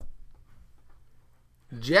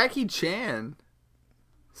Jackie Chan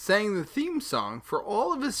sang the theme song for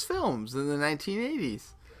all of his films in the 1980s.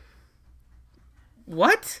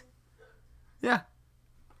 What? Yeah.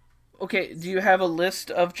 Okay, do you have a list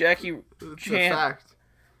of Jackie It's Chan? a fact.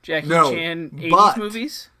 Jackie No, Chan 80s but-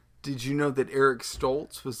 movies? Did you know that Eric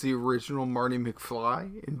Stoltz was the original Marty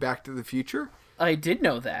McFly in Back to the Future? I did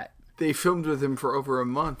know that. They filmed with him for over a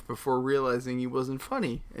month before realizing he wasn't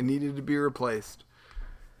funny and needed to be replaced.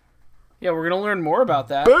 Yeah, we're going to learn more about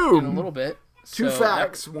that Boom! in a little bit. Two So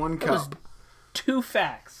facts, one that was cup. 2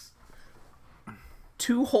 facts.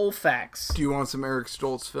 2 whole facts. Do you want some Eric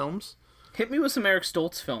Stoltz films? Hit me with some Eric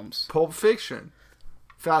Stoltz films. Pulp Fiction,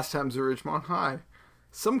 Fast Times at Ridgemont High,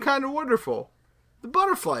 Some Kind of Wonderful, The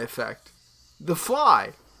Butterfly Effect, The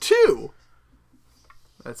Fly, 2.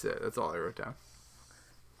 That's it. That's all I wrote down.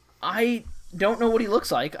 I don't know what he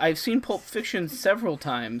looks like. I've seen Pulp Fiction several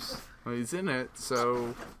times. Well, he's in it,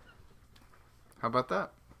 so how about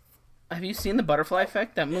that? Have you seen The Butterfly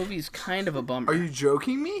Effect? That movie's kind of a bummer. Are you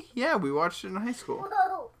joking me? Yeah, we watched it in high school.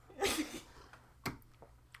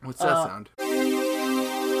 What's that sound?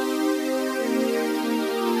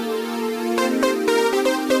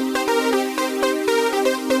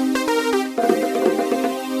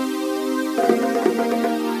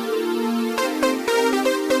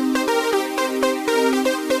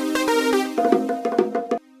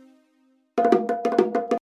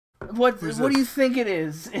 What Who's do this? you think it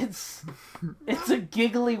is? It's a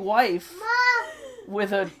giggly wife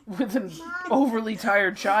with an overly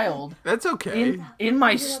tired child That's okay. in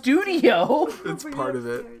my studio. It's part of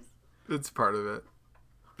it. It's part of it.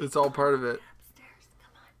 It's all part of it.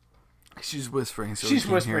 She's whispering, so She's we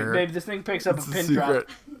can't whispering, hear her. babe. This thing picks up It's a a pin secret. drop.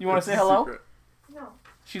 You want It's to a say hello? secret.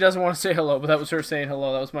 She doesn't want to say hello, but that was her saying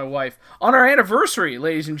hello. That was my wife. On our anniversary,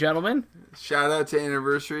 ladies and gentlemen. Shout out to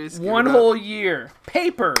anniversaries. Give One it up. whole year.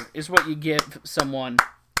 Paper is what you give someone.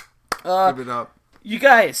 Give it up. You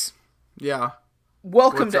guys, Yeah.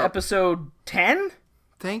 welcome What's to up? episode 10?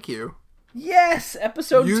 Thank you. Yes,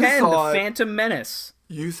 episode You 10, thought- The Phantom Menace.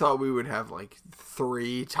 You thought we would have like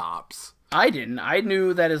 3 tops. I didn't. I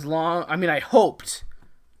knew that as long... I mean, I hoped,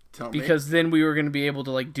 Tell me. because then we were going to be able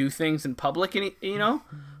to, like, do things in public, and you know?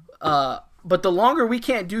 But the longer we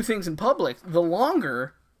can't do things in public, the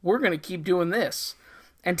longer we're going to keep doing this.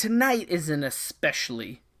 And tonight is an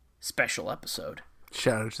especially special episode.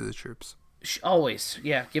 Shout out to the troops. Always.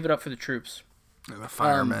 Yeah, give it up for the troops. And the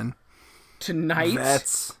firemen. Tonight...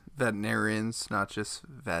 Vets. Veterinarians, not just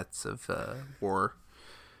vets of war.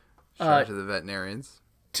 Shout out to the veterinarians.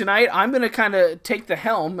 Tonight, I'm going to kind of take the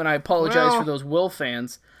helm, and I apologize Well, for those Will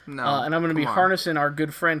fans. No, And I'm going to be come on. harnessing our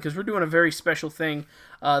good friend, because we're doing a very special thing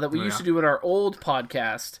that we used to do in our old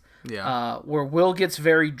podcast, Yeah. where Will gets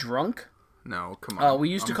very drunk. No, come on. We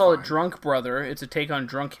used to I'm call it fine. Drunk Brother. It's a take on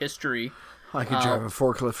drunk history, I could drive a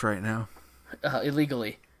forklift right now.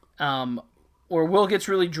 illegally. Where Will gets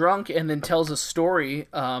really drunk and then tells a story.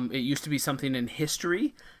 It used to be something in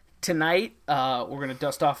history. Tonight, we're going to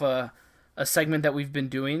dust off a segment that we've been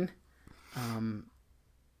doing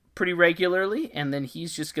pretty regularly, and then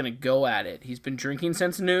he's just going to go at it. He's been drinking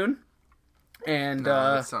since noon, and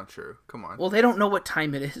No, that's not true. Come on. well, they don't know what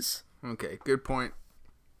time it is. Okay, good point.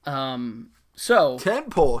 So,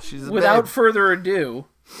 Tentpole. She's a without babe. further ado,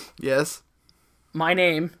 Yes. my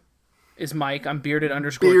name is Mike. I'm bearded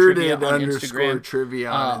underscore Bearded trivia on underscore Instagram.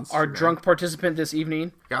 trivia on Instagram. Our drunk participant this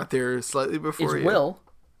evening Got there slightly before is you. Will,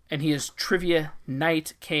 and he is Trivia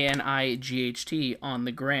Knight, KNIGHT, on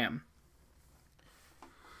the gram.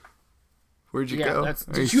 Where'd you Yeah, go? that's.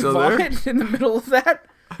 Are Did you you still there? vomit in the middle of that?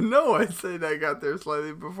 No, I said I got there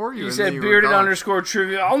slightly before you. You and said then you were bearded gone. underscore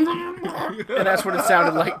trivia, and that's what it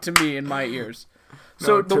sounded like to me in my ears.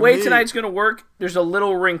 So No, the to way me- tonight's going to work, there's a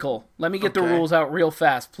little wrinkle. Let me get the Okay. rules out real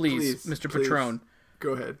fast, please, Please, Mr. please. Patron.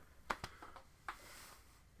 Go ahead.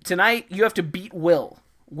 Tonight, you have to beat Will.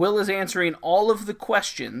 Will is answering all of the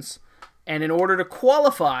questions, and in order to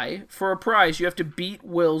qualify for a prize, you have to beat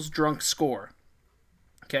Will's drunk score.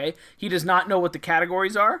 Okay? He does not know what the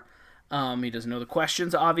categories are. He doesn't know the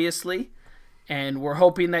questions, obviously. And we're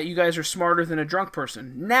hoping that you guys are smarter than a drunk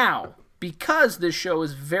person. Now, because this show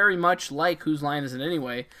is very much like Whose Line Is It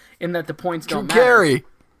Anyway, in that the points don't matter. Gary.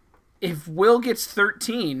 If Will gets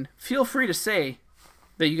 13, feel free to say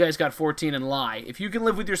that you guys got 14 and lie. If you can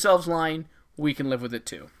live with yourselves lying, we can live with it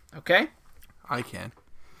too. Okay? I can.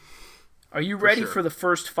 Are you ready sure. for the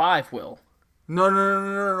first 5, Will?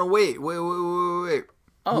 No. Wait.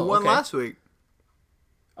 Oh, Who won okay. last week?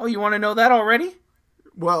 Oh, you want to know that already?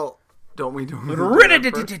 Well, don't we do it first?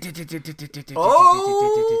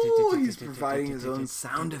 Oh, Oh, he's providing his own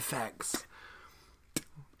sound effects.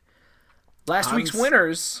 Last week's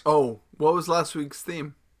winners. Oh, What was last week's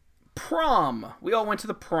theme? Prom. We all went to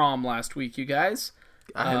the prom last week, you guys.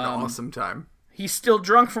 I had an awesome time. He's still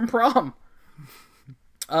drunk from prom.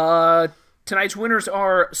 Tonight's winners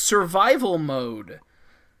are survival mode.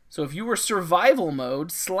 So if you were survival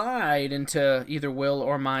mode, slide into either Will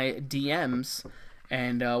or my DMs,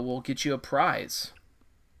 and we'll get you a prize.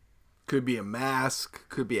 Could be a mask,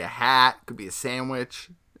 could be a hat, could be a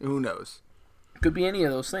sandwich. Who knows? Could be any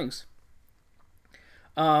of those things.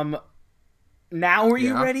 Now are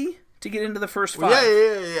you ready to get into the first 5?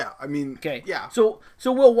 Yeah. I mean, okay. Yeah. So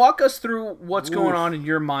Will, walk us through what's going on in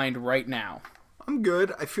your mind right now. I'm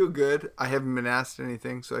good. I feel good. I haven't been asked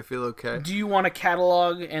anything, so I feel okay. Do you want to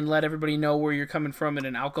catalog and let everybody know where you're coming from in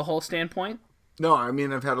an alcohol standpoint? No, I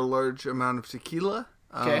mean, I've had a large amount of tequila.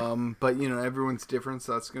 Okay. But, everyone's different,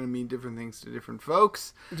 so that's going to mean different things to different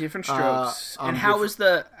folks. Different strokes. And how is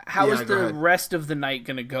the rest of the night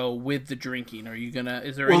going to go with the drinking?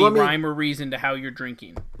 Is there any rhyme or reason to how you're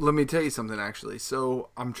drinking? Let me tell you something, actually. So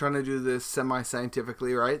I'm trying to do this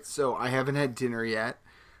semi-scientifically, right? So I haven't had dinner yet.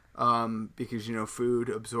 Because food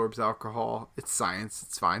absorbs alcohol. It's science.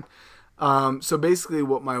 It's fine. So basically,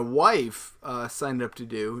 what my wife signed up to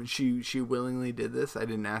do, and she willingly did this. I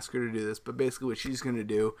didn't ask her to do this, but basically, what she's going to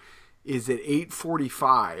do is at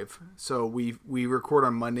 8:45. So we record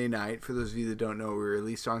on Monday night. For those of you that don't know, we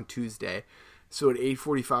released on Tuesday. So at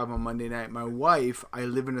 8:45 on Monday night, my wife. I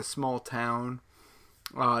live in a small town,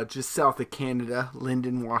 just south of Canada,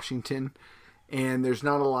 Lyndon, Washington. And there's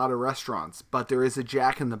not a lot of restaurants, but there is a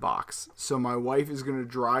Jack in the Box. So my wife is going to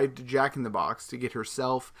drive to Jack in the Box to get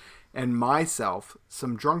herself and myself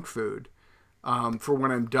some drunk food for when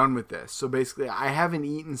I'm done with this. So basically, I haven't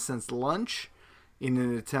eaten since lunch in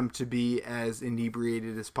an attempt to be as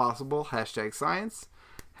inebriated as possible. #science,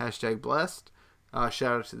 #blessed.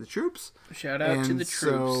 Shout out to the troops. Shout out to the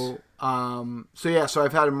troops. So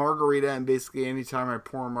I've had a margarita, and basically anytime I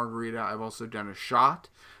pour a margarita, I've also done a shot.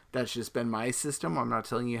 That's just been my system. I'm not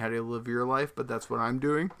telling you how to live your life, but that's what I'm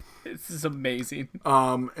doing. This is amazing.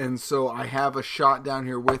 And so I have a shot down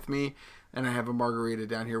here with me, and I have a margarita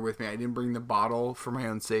down here with me. I didn't bring the bottle for my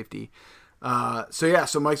own safety.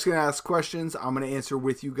 So Mike's going to ask questions. I'm going to answer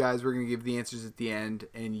with you guys. We're going to give the answers at the end,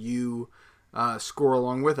 and you score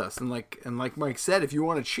along with us. And like Mike said, if you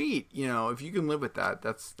want to cheat, if you can live with that,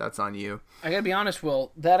 that's on you. I got to be honest,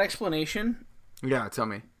 Will, that explanation tell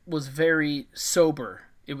me. Was very sober.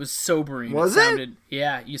 It was sobering. Was it?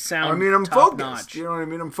 Yeah, you sound I'm top focused. Notch. You know what I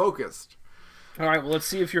mean? I'm focused. All right, well, let's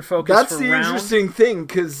see if you're focused. That's the interesting thing,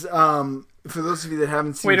 because for those of you that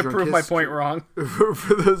haven't seen Way to prove my point wrong.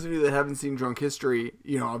 For those of you that haven't seen Drunk History,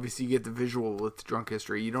 obviously you get the visual with Drunk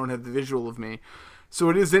History. You don't have the visual of me. So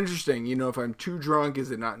it is interesting. If I'm too drunk,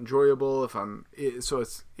 is it not enjoyable?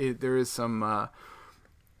 There is some...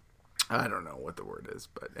 I don't know what the word is,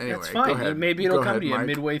 but anyway. That's fine. Go ahead. Maybe it'll come to you Mike.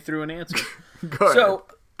 midway through an answer. Go ahead. So,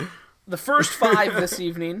 the first 5 this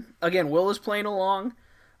evening, again, Will is playing along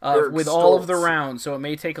with all of the rounds, so it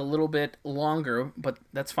may take a little bit longer, but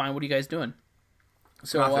that's fine. What are you guys doing?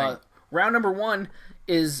 So, round number 1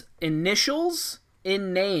 is initials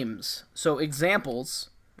in names. So, examples.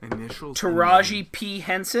 Initials Taraji P.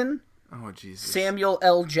 Henson. Oh, Jesus. Samuel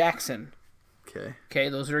L. Jackson. Okay,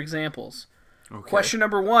 those are examples. Okay. Question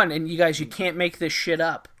number 1, and you guys, you can't make this shit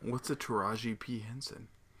up. What's a Taraji P. Henson?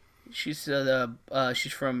 She's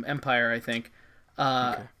she's from Empire, I think.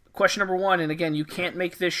 Question number 1, and again, you can't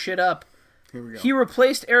make this shit up. Here we go. He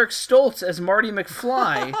replaced Eric Stoltz as Marty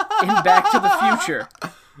McFly in Back to the Future.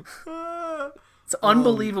 It's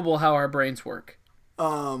unbelievable how our brains work.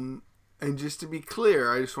 And just to be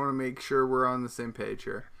clear, I just want to make sure we're on the same page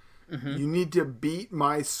here. Mm-hmm. You need to beat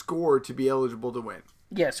my score to be eligible to win.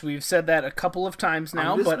 Yes, we've said that a couple of times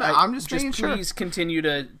now, I'm just making sure. Please continue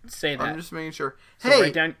to say that. I'm just making sure. So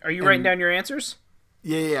are you writing down your answers?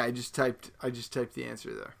 Yeah. I just typed the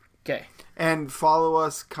answer there. Okay. And follow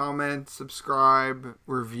us, comment, subscribe,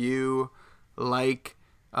 review, like,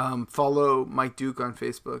 follow Mike Duke on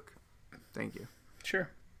Facebook. Thank you. Sure.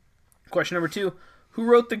 Question number 2: who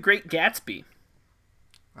wrote The Great Gatsby?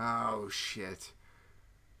 Oh shit.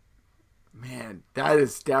 Man, that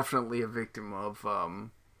is definitely a victim of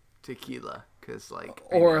tequila, because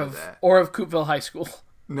or of Coupeville High School.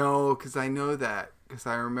 No, because I know that, because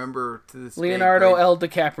I remember to this Leonardo day, L.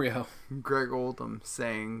 DiCaprio. Greg Oldham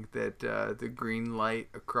saying that the green light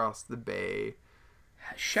across the bay.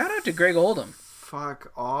 Shout out to Greg Oldham.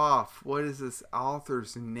 Fuck off! What is this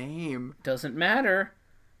author's name? Doesn't matter.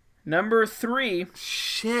 Number 3.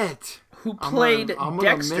 Shit. Who played I'm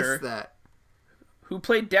Dexter? gonna miss that. Who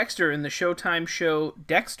played Dexter in the Showtime show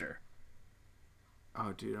Dexter?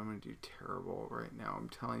 Oh, dude, I'm going to do terrible right now. I'm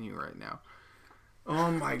telling you right now.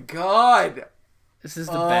 Oh my god. This is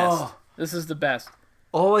the best. This is the best.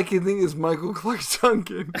 All I can think is Michael Clark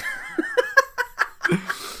Duncan.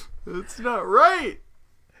 That's not right.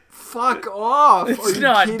 Fuck off. It's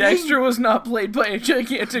not. Kidding? Dexter was not played by a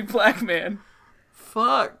gigantic black man.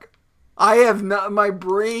 Fuck. I have not. My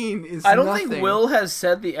brain is. I don't nothing. think Will has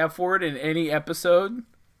said the F word in any episode,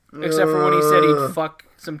 except for when he said he'd fuck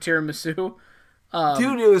some tiramisu.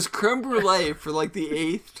 Dude, it was creme brulee for like the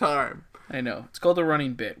 8th time. I know. It's called a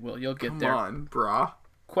running bit, Will. You'll get there. Come on, brah.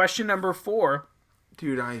 Question number 4.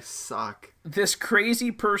 Dude, I suck. This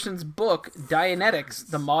crazy person's book, Dianetics,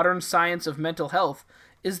 The Modern Science of Mental Health,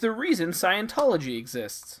 is the reason Scientology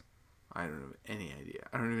exists. I don't have any idea.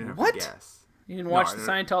 I don't even have What? a guess. You didn't watch the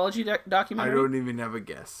Scientology documentary? I don't even have a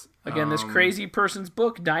guess. Again, this crazy person's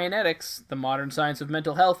book, Dianetics, The Modern Science of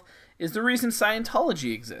Mental Health, is the reason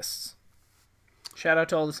Scientology exists. Shout out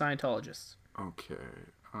to all the Scientologists. Okay.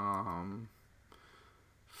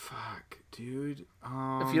 Fuck, dude.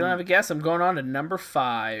 If you don't have a guess, I'm going on to number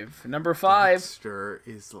 5. Number 5. Dexter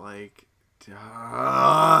is like...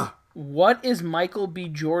 What is Michael B.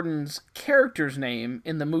 Jordan's character's name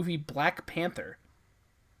in the movie Black Panther?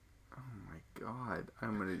 God,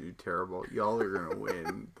 I'm gonna do terrible. Y'all are gonna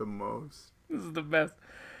win the most. This is the best.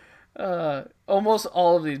 Almost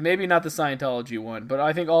all of these, maybe not the Scientology one, but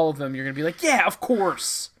I think all of them you're gonna be like, yeah, of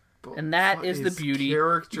course. But and that is the beauty.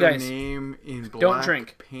 Character guys, name in Black don't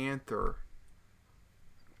drink. Panther.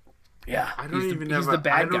 Yeah, I don't even have. He's the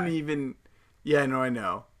bad guy. I don't even. Yeah, no, I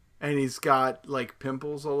know. And he's got like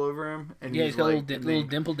pimples all over him, and yeah, he's got like, little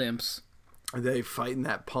dimple dimps. Are they fighting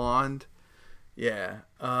that pond? Yeah.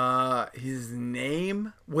 His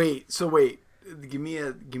name. Wait. Give me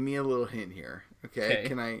a little hint here. Okay.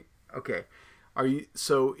 Can I? Okay. Are you?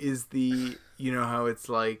 So is the? You know how it's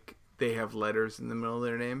like they have letters in the middle of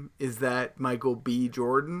their name? Is that Michael B.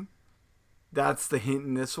 Jordan? That's the hint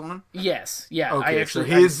in this one. Yes. Yeah. Okay. So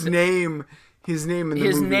his name. His name in the movie.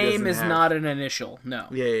 His name is not an initial. No.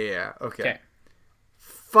 Yeah. Okay.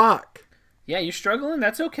 Fuck. Yeah, you're struggling.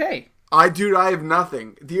 That's okay. I have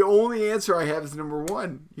nothing. The only answer I have is number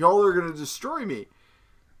 1. Y'all are gonna destroy me.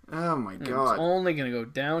 Oh my god. It's only gonna go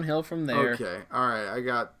downhill from there. Okay. All right.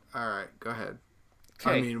 Go ahead.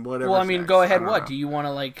 Okay. I mean, whatever. Well, I mean, go ahead. What? Do you want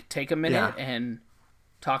to like take a minute and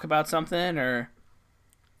talk about something, or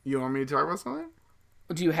you want me to talk about something?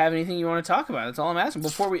 Do you have anything you want to talk about? That's all I'm asking.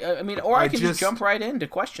 Before we, I can just jump right into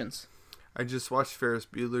questions. I just watched Ferris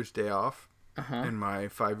Bueller's Day Off, and my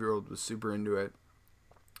 5-year-old was super into it.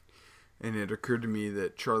 And it occurred to me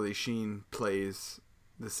that Charlie Sheen plays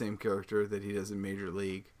the same character that he does in Major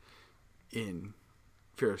League in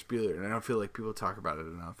Ferris Bueller. And I don't feel like people talk about it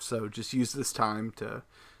enough. So just use this time to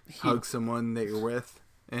hug someone that you're with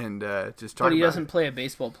and just talk about it. But he doesn't play a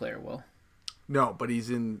baseball player, Will. No, but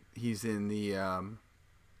he's in the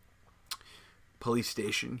police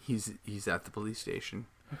station. He's at the police station.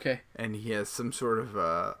 Okay. And he has some sort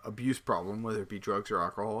of abuse problem, whether it be drugs or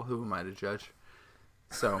alcohol. Who am I to judge?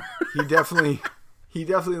 So he definitely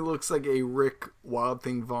looks like a Rick Wild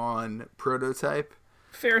Thing Vaughn prototype.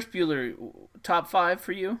 Ferris Bueller, top 5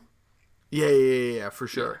 for you? Yeah, for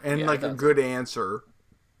sure. And like a good answer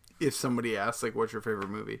if somebody asks, like, what's your favorite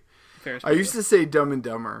movie? Ferris Bueller. I used to say Dumb and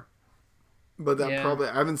Dumber, but that probably,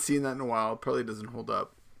 I haven't seen that in a while. It probably doesn't hold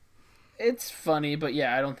up. It's funny, but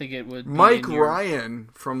yeah, I don't think it would. Mike Ryan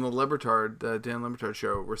from the Dan Le Batard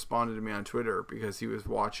show, responded to me on Twitter because he was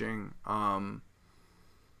watching.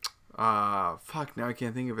 Fuck, now I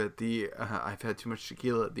can't think of it. I've had too much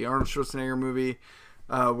tequila. The Arnold Schwarzenegger movie,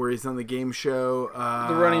 where he's on the game show.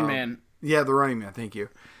 The Running Man. Yeah, The Running Man. Thank you.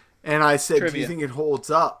 And I said, Trivia. do you think it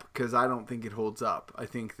holds up? Because I don't think it holds up. I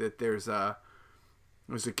think that there's a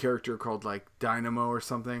character called like Dynamo or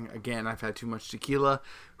something. Again, I've had too much tequila.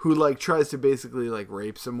 Who like tries to basically like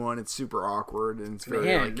rape someone. It's super awkward and it's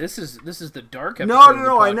very like, this is the dark episode.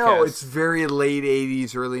 No. I know it's very late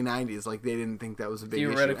 '80s, early '90s. Like they didn't think that was a big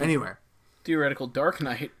issue. Anyway, theoretical Dark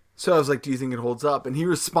Knight. So I was like, "Do you think it holds up?" And he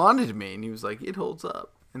responded to me, and he was like, "It holds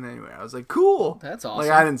up." And anyway, I was like, "Cool." That's awesome. Like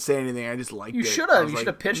I didn't say anything. I just liked it. You should have. You should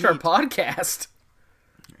have pitched our podcast.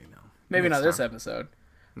 I know. Maybe not this episode.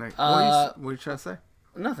 What are you trying to say?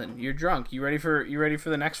 Nothing. You're drunk. You ready for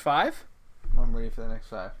the next 5? I'm ready for the next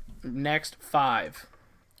 5. Next 5.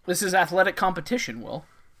 This is athletic competition, Will.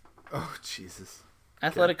 Oh, Jesus.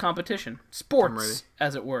 Athletic competition. Sports,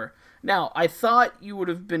 as it were. Now, I thought you would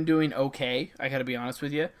have been doing okay, I gotta be honest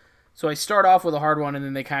with you. So I start off with a hard one and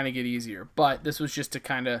then they kind of get easier. But this was just to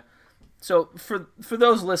kind of... So for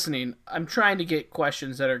those listening, I'm trying to get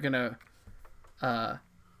questions that are going to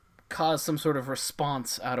cause some sort of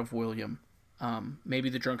response out of William. Maybe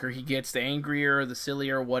the drunker he gets, the angrier, the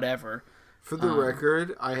sillier, whatever. For the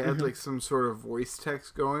record, I had like some sort of voice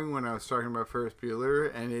text going when I was talking about Ferris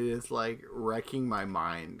Bueller, and it is like wrecking my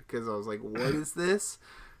mind because I was like, "What is this?"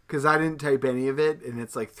 Because I didn't type any of it, and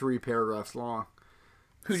it's like 3 paragraphs long.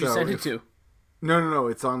 Who'd you send it to? No.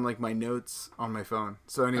 It's on like my notes on my phone.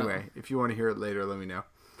 So anyway, if you want to hear it later, let me know.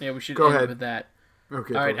 Yeah, we should Go end ahead with that.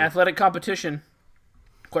 Okay. All right, perfect. athletic competition.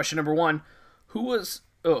 Question number 1: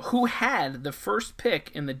 Who had the first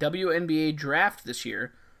pick in the WNBA draft this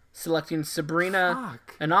year, selecting Sabrina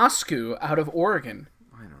Ionescu out of Oregon?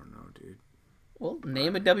 I don't know, dude. Well,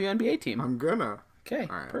 name a WNBA team. I'm gonna. Okay,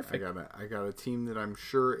 All right, perfect. I got a team that I'm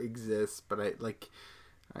sure exists, but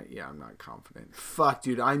I'm not confident. Fuck,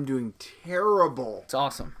 dude, I'm doing terrible. It's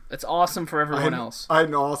awesome. It's awesome for everyone else. I had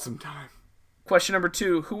an awesome time. Question number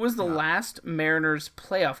 2: Who was the last Mariners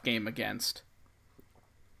playoff game against?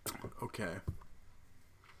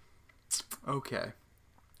 Okay.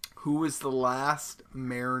 Who was the last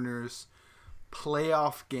Mariners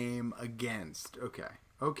playoff game against?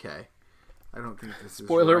 Okay. I don't think this is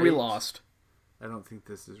Spoiler: right. we lost. I don't think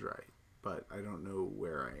this is right, but I don't know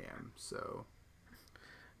where I am, so...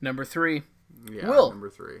 Number 3: Yeah, Will. number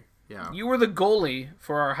 3. Yeah. You were the goalie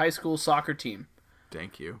for our high school soccer team.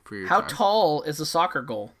 Thank you for your How time. tall is a soccer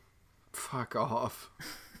goal? Fuck off.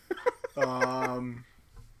 Okay.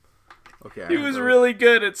 He was really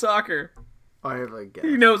good at soccer. I have a guess.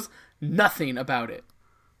 He knows nothing about it.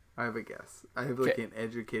 I have a guess. I have like an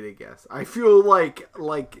educated guess. I feel like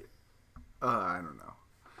I don't know.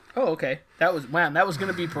 Oh, okay. That was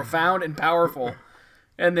going to be profound and powerful.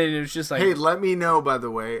 And then it was just like, Hey, let me know, by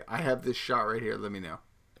the way. I have this shot right here. Let me know.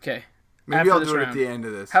 okay. Maybe After I'll this do it round. at the end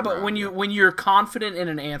of this. How about round, when you're confident in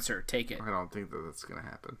an answer, take it. I don't think that that's going to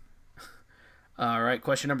happen. All right,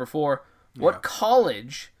 question number 4. What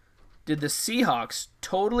college did the Seahawks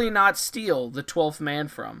totally not steal the 12th man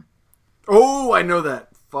from? Oh, I know that.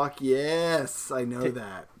 Fuck yes. I know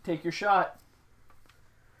that. Take your shot.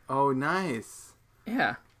 Oh, nice.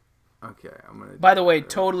 Yeah. Okay, I'm going to... By the way,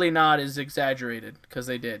 totally not is exaggerated, because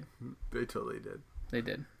they did. They totally did. They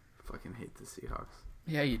did. Fucking hate the Seahawks.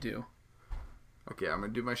 Yeah, you do. Okay, I'm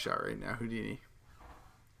going to do my shot right now. Houdini.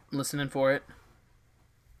 Listening for it.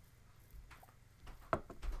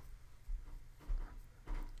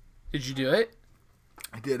 Did you do it?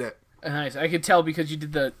 I did it. Nice. I could tell because you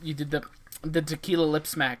did the tequila lip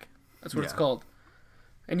smack. That's what it's Yeah. called.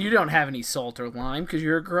 And you don't have any salt or lime because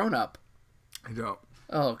you're a grown up. I don't.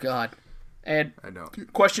 Oh God. And I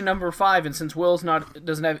don't. question number 5, and since Will's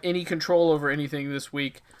doesn't have any control over anything this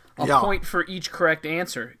week, I'll point for each correct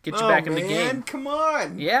answer. Get you back in the game. Come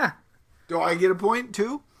on. Yeah. Do I get a point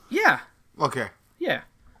too? Yeah. Okay. Yeah.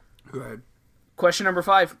 Go ahead. Question number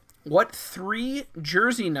 5. What 3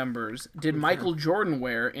 jersey numbers did Michael Jordan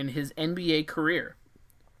wear in his NBA career?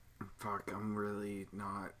 Fuck, I'm really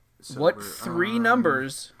not sober. What 3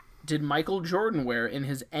 numbers did Michael Jordan wear in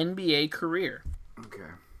his NBA career?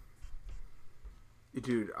 Okay.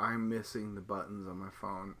 Dude, I'm missing the buttons on my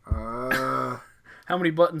phone. How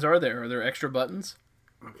many buttons are there? Are there extra buttons?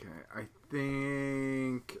 Okay, I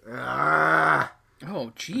think... Oh,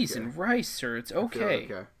 jeez, and rice, sir. It's okay.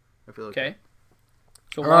 I feel okay. Okay.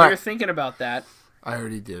 So All while right. you're thinking about that... I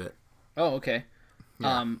already did it. Oh, okay.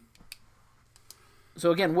 Yeah.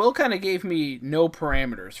 So again, Will kind of gave me no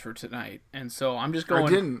parameters for tonight, and so I'm just going... I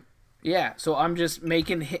didn't. Yeah, so I'm just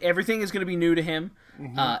making... Everything is going to be new to him.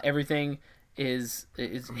 Mm-hmm. Everything is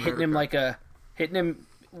hitting him like a... Hitting him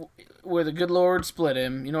where the good Lord split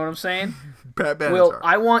him. You know what I'm saying? Bad Will,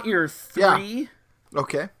 I want your 3... Yeah.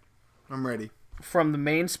 Okay. I'm ready. From the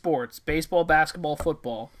main sports, baseball, basketball,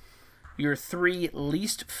 football, your 3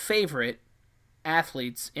 least favorite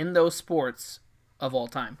athletes in those sports of all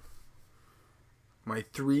time. My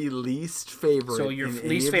 3 least favorite. So your in any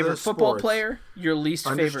least of favorite those football sports. player, your least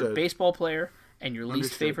favorite Understood. baseball player, and your least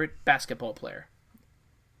Understood. favorite basketball player.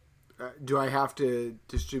 Do I have to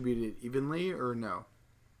distribute it evenly or no?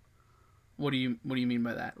 What do you mean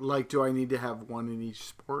by that? Like, do I need to have one in each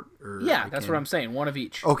sport? Or Yeah, that's what I'm saying. One of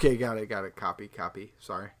each. Okay, got it. Copy.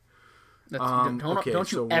 Sorry. Don't you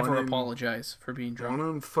so ever one in- apologize for being drunk. One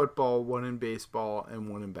in football, one in baseball, and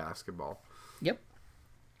one in basketball. Yep.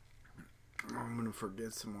 I'm gonna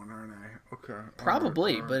forget someone, aren't I? Okay.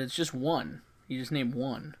 Probably, Alright. but it's just one. You just name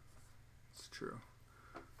one It's true.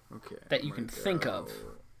 Okay. that you can think of.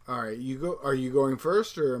 All right, you go. Are you going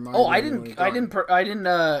first, or am I? Oh, the I only one didn't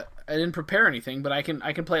going? I didn't prepare anything, but I can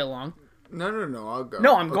play along. No. I'll go.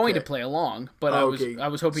 No, I'm going to Okay. play along, but Okay. I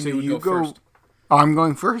was hoping So you would go first. Oh, I'm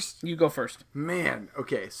going first. You go first. Man,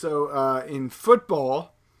 okay. So in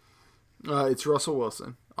football, it's Russell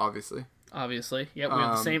Wilson, obviously. Obviously, yeah. We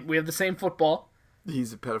have the same. We have the same football.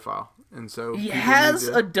 he's a pedophile, and so he has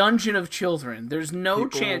a dungeon of children. There's no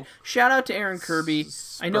chance. Shout out to Aaron Kirby.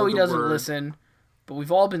 I know he doesn't listen, but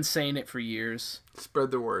we've all been saying it for years.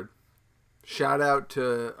 Spread the word. Shout out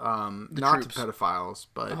to not troops. to pedophiles,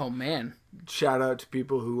 but Oh man, shout out to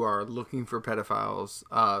people who are looking for pedophiles.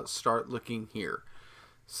 Start looking here.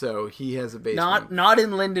 So he has a basement. not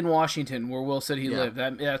in Linden, Washington, where Will said he lived.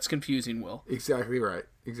 That's confusing, Will. Exactly right.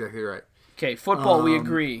 Okay, football, we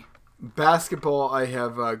agree. Basketball, I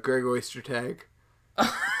have Greg Oystertag.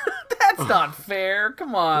 That's not fair.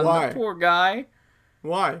 Come on, Why? the poor guy.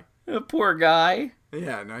 Why? The poor guy.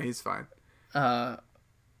 Yeah, no, he's fine.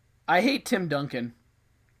 I hate Tim Duncan.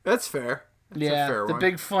 That's fair. That's a fair the one.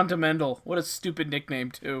 big fundamental. What a stupid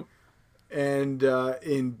nickname, too. And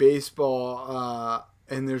in baseball,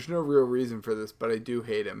 and there's no real reason for this, but I do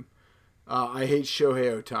hate him. I hate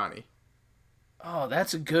Shohei Ohtani. Oh,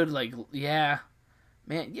 that's a good, man. Yeah,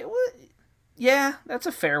 what? Yeah, that's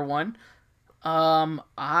a fair one.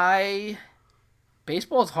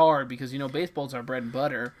 Baseball's hard because, baseball's our bread and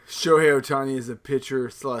butter. Shohei Ohtani is a pitcher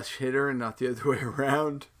 / hitter and not the other way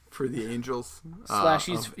around for the Angels.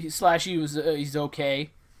 He's okay.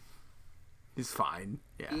 He's fine.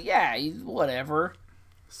 Yeah. Yeah, he's whatever.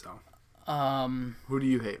 So, Um, who do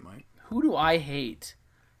you hate, Mike? who do I hate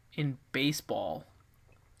in baseball?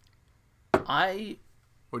 I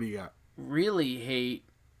What do you got? really hate,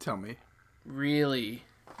 Tell me. really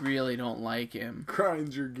don't like him.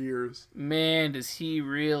 Grinds your gears. Man, does he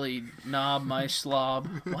really knob my slob?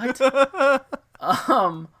 What? God,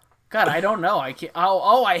 I don't know. I can't.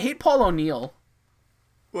 I hate Paul O'Neill.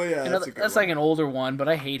 Well, yeah, that's a good That's one. like an older one, but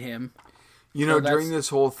I hate him. During this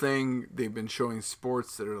whole thing, they've been showing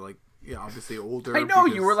sports that are obviously older. I know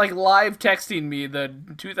you were live texting me the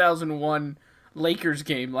 2001 Lakers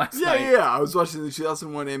game last night. Yeah. I was watching the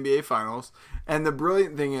 2001 NBA Finals, and the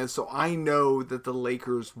brilliant thing is, so I know that the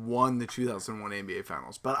Lakers won the 2001 NBA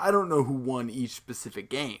Finals, but I don't know who won each specific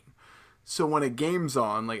game. So when a game's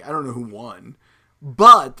on, I don't know who won.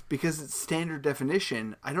 But because it's standard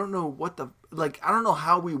definition, I don't know I don't know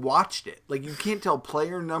how we watched it. You can't tell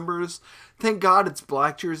player numbers. Thank God it's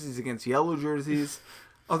black jerseys against yellow jerseys.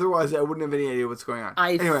 Otherwise, I wouldn't have any idea what's going on.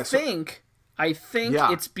 I think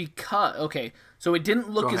it's because so it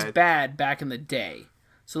didn't look as bad back in the day.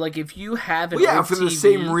 So if you have an old for the TV,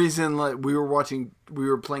 same reason we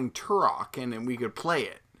were playing Turok and then we could play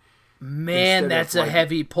it. Man, that's a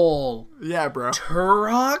heavy pull. Yeah, bro.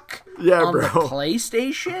 Turok? Yeah, on bro. the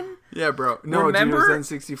PlayStation? Yeah, bro. No, Remember- it was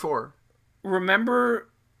N64. Remember,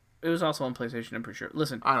 it was also on PlayStation, I'm pretty sure.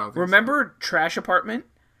 Listen, I don't think remember Trash Apartment?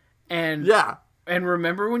 And Yeah. And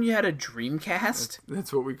remember when you had a Dreamcast?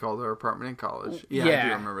 That's what we called our apartment in college. Yeah, I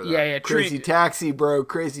do remember that. Yeah. Crazy Taxi, bro.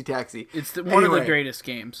 Crazy Taxi. It's one of the greatest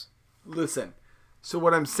games. Listen. So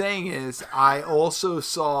what I'm saying is I also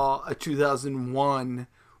saw a 2001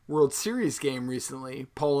 World Series game recently.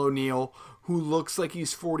 Paul O'Neill, who looks like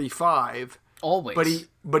he's 45. Always.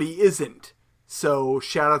 But he isn't. So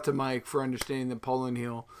shout out to Mike for understanding that Paul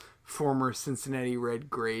O'Neill, former Cincinnati Red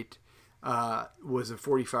great, was a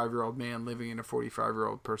 45-year-old man living in a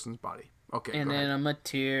 45-year-old person's body. Okay, And go in ahead. a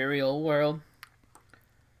material world.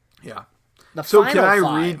 Yeah. The So final can I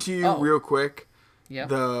five. read to you real quick Yeah.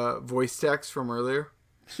 the voice text from earlier?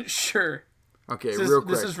 Sure. Okay, This real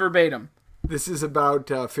quick. is verbatim. This is about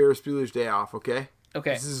Ferris Bueller's Day Off, okay?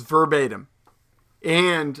 Okay. This is verbatim.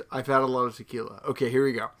 And I've had a lot of tequila. Okay, here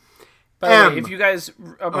we go. By the way, if you guys,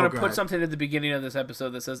 I'm going to go put ahead. something at the beginning of this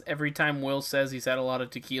episode that says every time Will says he's had a lot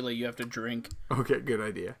of tequila, you have to drink. Okay, good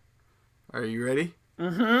idea. Are you ready?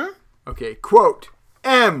 Mm-hmm. Okay, quote,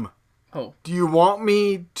 M. Oh. Do you want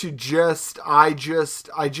me to I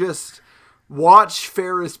just watch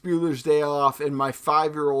Ferris Bueller's Day Off and my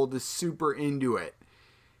 5-year-old is super into it.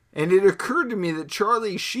 And it occurred to me that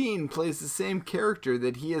Charlie Sheen plays the same character,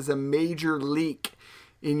 that he has a major leak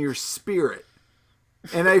in your spirit.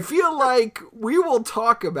 And I feel like we will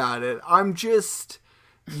talk about it. I'm just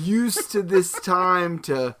used to this time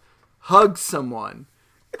to hug someone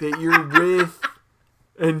that you're with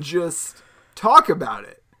and just talk about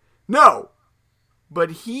it. No,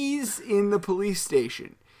 but he's in the police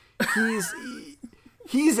station.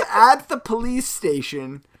 He's at the police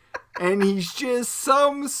station, and he's just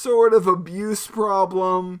some sort of abuse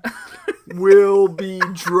problem. Will be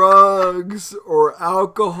drugs or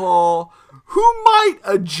alcohol. Who might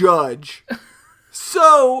a judge?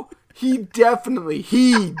 So he definitely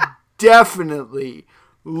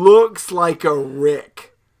looks like a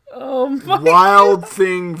Rick. Oh my Wild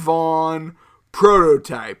Thing Vaughn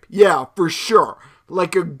prototype. Yeah, for sure.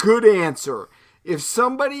 Like a good answer. If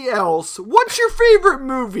somebody else, what's your favorite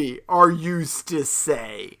movie, are used to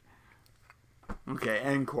say. Okay,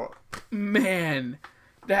 end quote. Man,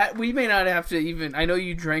 that we may not have to even. I know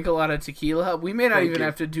you drank a lot of tequila. We may not Thank even you.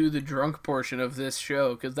 have to do the drunk portion of this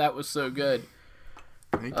show because that was so good.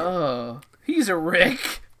 Thank you. Oh, he's a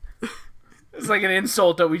Rick. It's like an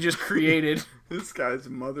insult that we just created. This guy's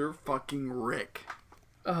motherfucking Rick.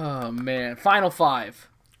 Oh man, Final Five.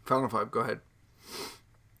 Final five, go ahead.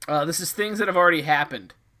 This is things that have already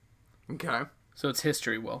happened, Okay. so it's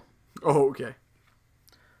history. Will. Oh, okay.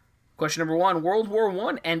 Question number 1: World War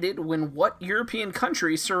I ended when what European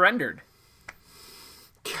country surrendered?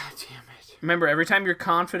 God damn it. Remember, every time you're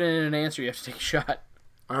confident in an answer, you have to take a shot.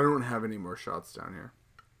 I don't have any more shots down here.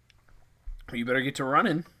 You better get to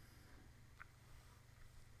running.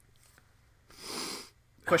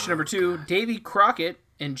 Question number 2: Davy Crockett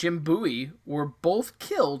and Jim Bowie were both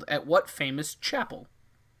killed at what famous chapel?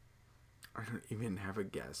 I don't even have a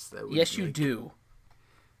guess. That would Yes, you make- do.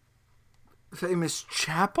 Famous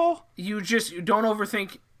chapel? You don't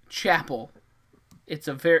overthink chapel. It's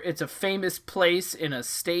a famous place in a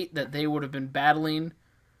state that they would have been battling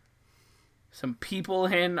some people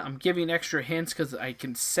in. I'm giving extra hints because I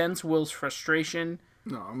can sense Will's frustration.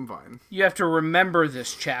 No, I'm fine. You have to remember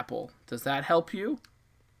this chapel. Does that help you?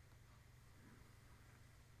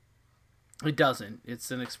 It doesn't.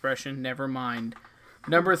 It's an expression. Never mind.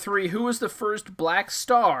 Number 3, who was the first black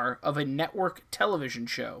star of a network television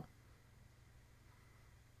show?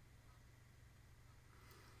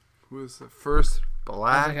 Who was the first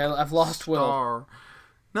black I've lost Will. star?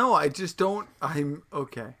 No, I just don't. I'm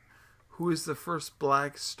okay. Who is the first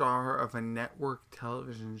black star of a network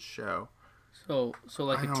television show? So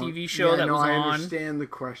like I a don't- TV show yeah, that no, was I on. understand the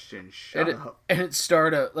question. Shut up. And it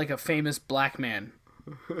starred a famous black man.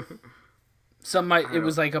 It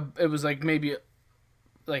was like maybe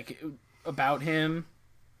like about him,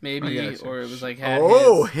 maybe, I gotcha. or it was like had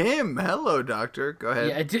Oh, his, him. Hello, doctor. Go ahead.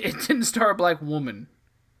 yeah. It didn't star a black woman.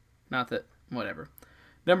 Not that whatever.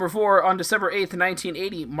 Number 4, on December 8th,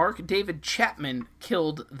 1980, Mark David Chapman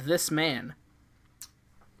killed this man.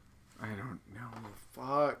 I don't know.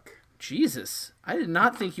 Fuck. Jesus, I did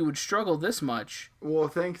not think you would struggle this much. Well,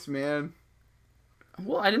 thanks, man.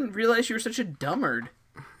 Well, I didn't realize you were such a dummard.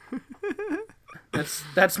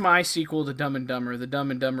 That's my sequel to Dumb and Dumber, the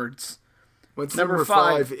Dumb and Dumber's. What's Number number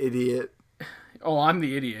 5? 5, idiot? Oh, I'm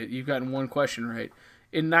the idiot. You've gotten one question right.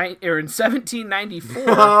 In 1794,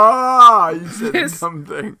 Ah, you said This-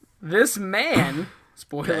 something. this man,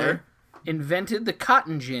 spoiler, invented the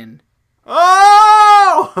cotton gin.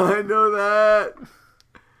 Oh, I know that.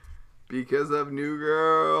 Because of New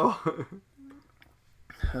Girl.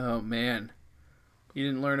 Oh man, you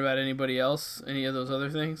didn't learn about anybody else? Any of those other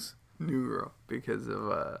things? New Girl. Because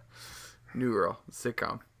of New Girl.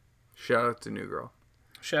 Sitcom. Shout out to New Girl.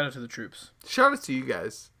 Shout out to the troops. Shout out to you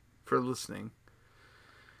guys for listening.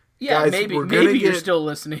 Yeah, Guys, maybe we're gonna you're get- still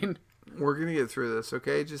listening. We're going to get through this,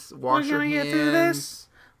 okay? Just wash your gonna hands. get through this.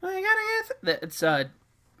 We gotta get. It's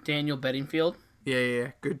Daniel Bedingfield.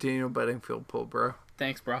 Yeah. Good Daniel Bedingfield pull, bro.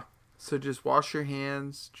 Thanks, bro. So just wash your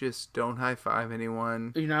hands. Just don't high five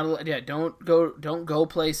anyone. You're not allowed. Yeah, don't go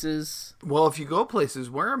places, Well, if you go places,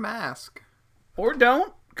 wear a mask. or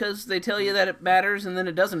don't, because they tell you that it matters and then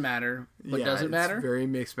it doesn't matter. But does it it's matter? very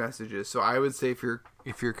mixed messages. So I would say if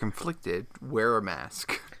you're conflicted, wear a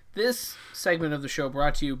mask. This segment of the show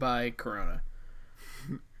brought to you by Corona.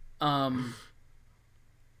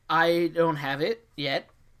 I don't have it yet.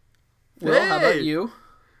 Will, how about Hey! you?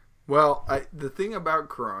 Well, the thing about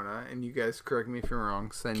Corona, and you guys correct me if I'm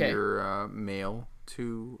wrong, send 'Kay. your mail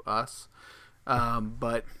to us,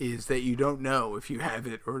 but is that you don't know if you have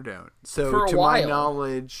it or don't. So For a to my while.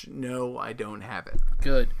 knowledge, no, I don't have it.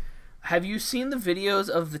 Good. Have you seen the videos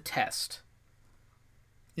of the test?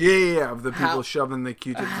 Yeah, of the people How- shoving the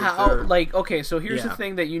Q-tips up How, their like, okay, so here's the Yeah.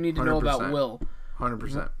 thing that you need to know about 100%. Will.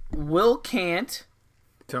 100%. Will can't,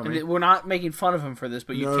 Tell and me. we're not making fun of him for this,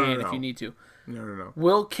 but you No, no, can no. if you need to. No.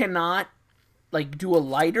 Will cannot, like, do a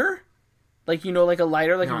lighter. Like, like a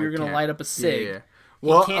lighter, like No, if I you're going to can't. light up a cig. Yeah.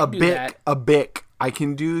 Well, can't a do bic, that. a bic. I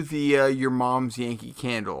can do the your mom's Yankee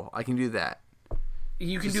Candle. I can do that.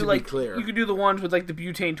 You can Just do to be like clear. you can do the ones with like the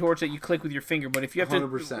butane torch that you click with your finger, but if you have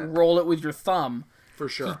 100%. to roll it with your thumb, For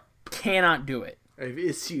sure. cannot do it. I've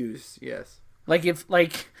issues, yes. Like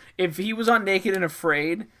if he was on Naked and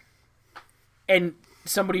Afraid, and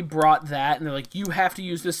somebody brought that and they're like, you have to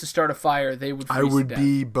use this to start a fire, they would. Freeze I would to death.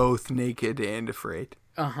 be both naked and afraid.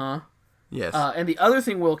 Yes. And the other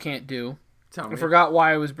thing Will can't do. Tell I me. forgot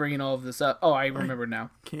why I was bringing all of this up. Oh, I remember now.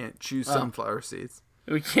 Can't choose sunflower seeds.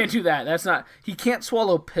 We can't do that. That's not. He can't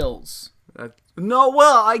swallow pills. No,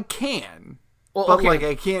 well, I can. Well, But, okay. like,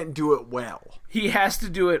 I can't do it well. He has to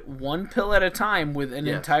do it one pill at a time with an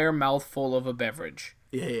entire mouthful of a beverage.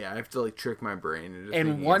 Yeah. I have to like trick my brain.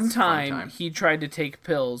 And one time he tried to take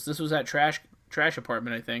pills. This was at Trash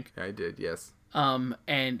Apartment, I think. I did, yes. And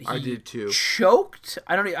I did too. Choked.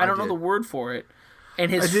 I don't know the word for it. And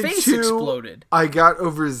his face exploded. I got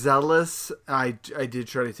overzealous. I did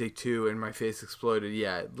try to take 2, and my face exploded.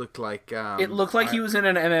 Yeah, it looked like he was in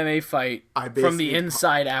an MMA fight from the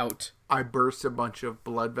inside out. I burst a bunch of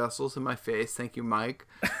blood vessels in my face. Thank you, Mike.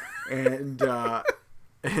 And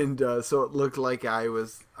so it looked like I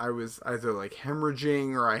was either like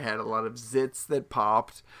hemorrhaging or I had a lot of zits that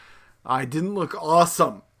popped. I didn't look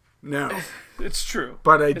awesome. No. It's true.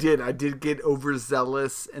 But I did get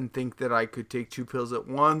overzealous and think that I could take 2 pills at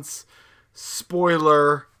once.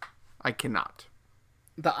 Spoiler, I cannot.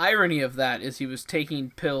 The irony of that is he was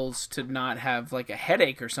taking pills to not have like a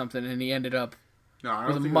headache or something, and he ended up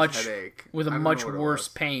with a much worse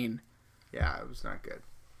pain. Yeah, it was not good.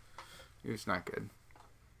 It was not good.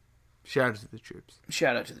 Shout out to the troops.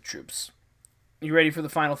 Shout out to the troops. You ready for the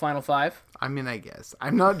final 5? I mean, I guess.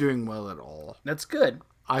 I'm not doing well at all. That's good.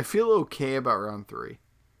 I feel okay about round 3.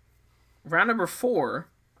 Round number 4.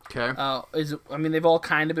 Okay. They've all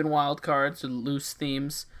kind of been wild cards, loose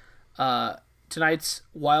themes. Tonight's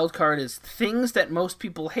wild card is things that most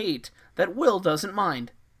people hate that Will doesn't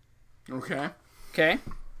mind. Okay. Okay.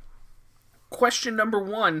 Question number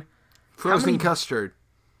 1. Frozen custard.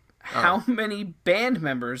 How many band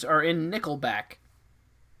members are in Nickelback?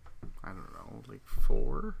 I don't know, like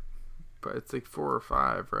 4? But it's like 4 or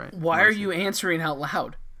 5, right? Why are you answering out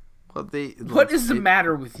loud? Well, what is the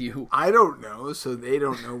matter with you? I don't know, so they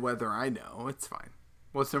don't know whether I know. It's fine.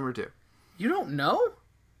 What's number 2? You don't know?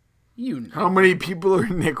 You know. How many people are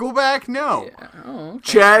in Nickelback? No. Yeah. Oh, okay.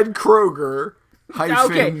 Chad Kroeger.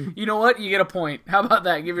 Okay, you know what? You get a point. How about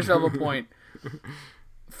that? Give yourself a point.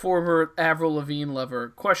 Former Avril Lavigne lover.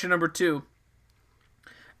 Question number 2.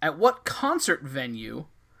 At what concert venue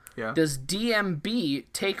does DMB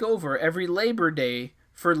take over every Labor Day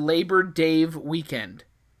for Labor Dave weekend?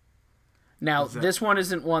 Now, this one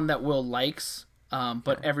isn't one that Will likes,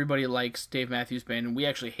 but everybody likes Dave Matthews Band, and we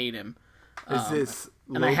actually hate him. Is this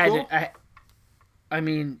local?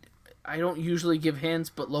 And I don't usually give hints,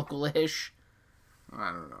 but local-ish. I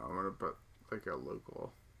don't know. I'm going to put like a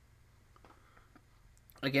local.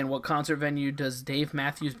 Again, what concert venue does Dave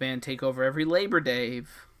Matthews Band take over every Labor Day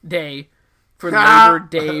for Labor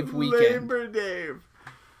Dave weekend? Labor Dave.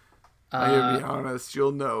 I'm gonna be honest,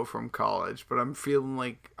 you'll know from college, but I'm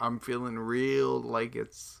feeling real like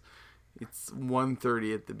it's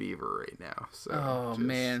 1:30 at the Beaver right now. So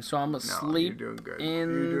man, so I'm asleep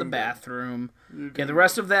in the bathroom. Okay, the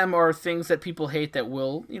rest of them are things that people hate that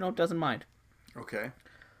Will, doesn't mind. Okay.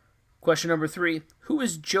 Question number 3. Who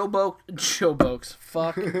is Joe Bokes?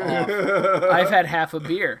 Fuck off. I've had half a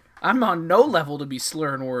beer. I'm on no level to be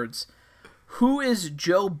slurring words. Who is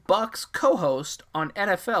Joe Buck's co-host on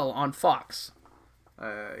NFL on Fox?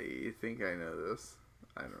 I think I know this.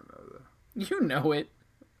 I don't know that. You know it.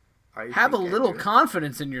 Have a little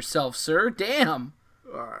confidence in yourself, sir. Damn.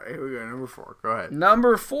 All right, here we go. Number 4. Go ahead.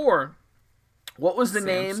 Number 4. What was the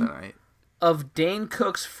name of Dane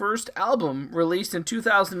Cook's first album released in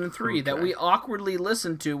 2003 that we awkwardly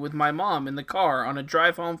listened to with my mom in the car on a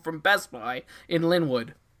drive home from Best Buy in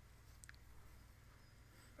Linwood?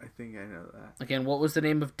 I think I know that. Again, what was the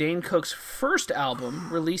name of Dane Cook's first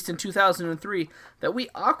album released in 2003 that we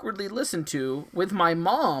awkwardly listened to with my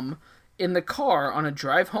mom in the car on a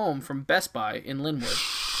drive home from Best Buy in Linwood?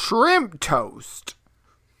 Shrimp Toast.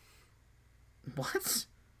 What?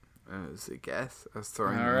 That was a guess. I was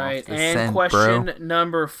throwing All right, and question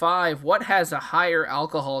number 5. What has a higher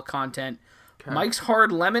alcohol content? Okay. Mike's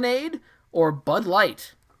Hard Lemonade or Bud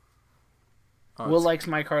Light? Will likes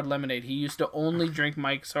Mike Hard Lemonade. He used to only drink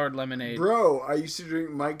Mike's Hard Lemonade. Bro, I used to drink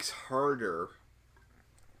Mike's Harder.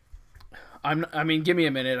 Give me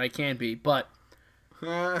a minute. I can be, but...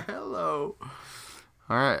 Hello.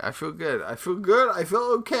 All right, I feel good. I feel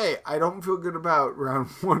okay. I don't feel good about round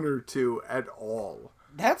 1 or 2 at all.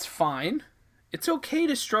 That's fine. It's okay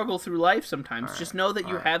to struggle through life sometimes. Just know that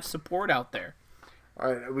you have support out there.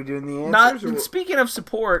 All right, are we doing the answers? Speaking of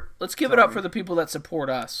support, let's give it up for the people that support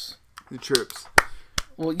us. The troops.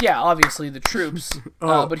 Well, yeah, obviously the troops.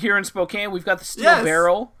 But here in Spokane, we've got the Steel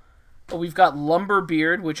Barrel. We've got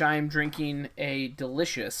Lumberbeard, which I am drinking a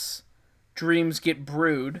delicious Dreams Get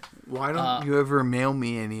Brewed. Why don't you ever mail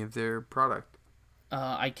me any of their product?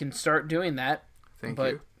 I can start doing that. Thank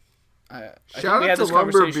you. Shout out to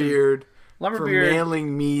Lumberbeard for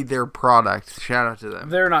mailing me their product. Shout out to them.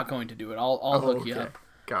 They're not going to do it. I'll hook you up.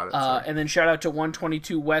 Got it. Sorry. And then shout out to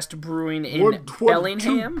 122 West Brewing in 122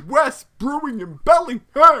 Bellingham. West Brewing in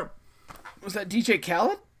Bellingham. Was that DJ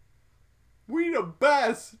Khaled? We the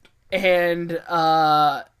best. And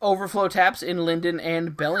Overflow Taps in Linden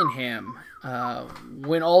and Bellingham.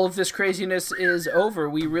 When all of this craziness is over,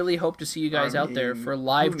 we really hope to see you guys out there for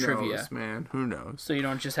live trivia. Knows, man? Who knows? So you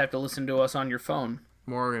don't just have to listen to us on your phone.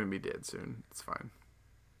 More are going to be dead soon. It's fine.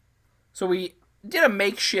 So we did a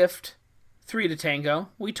makeshift 3 to Tango.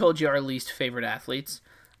 We told you our least favorite athletes.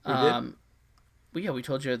 We did? We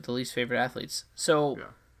told you the least favorite athletes. So to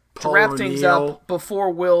Paul wrap things O'Neill. up, before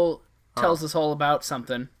Will tells us all about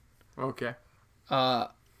something, Okay.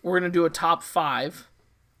 we're going to do a top 5.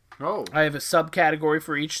 Oh. I have a subcategory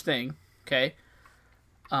for each thing, okay?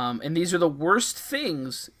 And these are the worst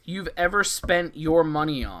things you've ever spent your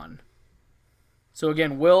money on. So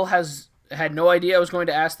again, Will had no idea I was going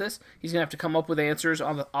to ask this. He's going to have to come up with answers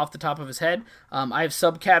off the top of his head. I have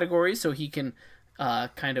subcategories so he can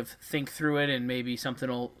kind of think through it and maybe something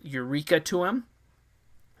will eureka to him.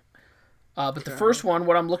 But the first one,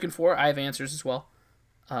 what I'm looking for, I have answers as well,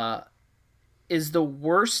 is the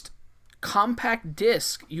worst compact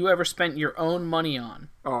disc you ever spent your own money on.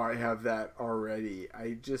 Oh, I have that already.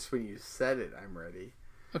 When you said it, I'm ready.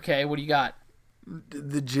 Okay, what do you got?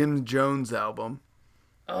 The Jim Jones album.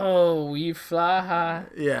 Oh, We Fly High.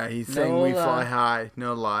 Yeah, he sang No We lie. Fly High,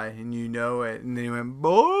 no lie, and you know it. And then he went,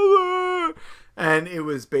 Bowler! And it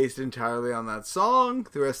was based entirely on that song.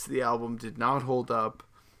 The rest of the album did not hold up.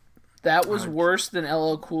 That was worse than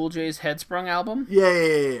LL Cool J's Headsprung album?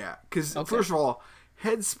 Yeah. Because, Okay. first of all,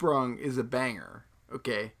 Headsprung is a banger,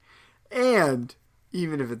 okay? And,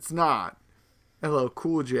 even if it's not, LL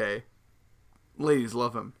Cool J, ladies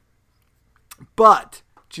love him. But,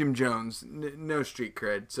 Jim Jones, no street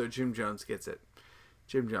cred, so Jim Jones gets it.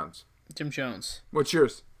 Jim Jones. Jim Jones. What's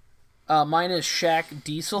yours? Mine is Shaq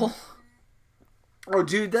Diesel. Oh,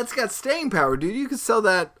 dude, that's got staying power, dude. You could sell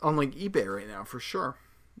that on, eBay right now, for sure.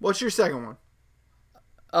 What's your second one?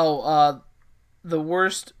 Oh, the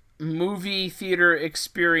worst movie theater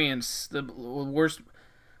experience. The worst.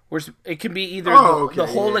 It can be either the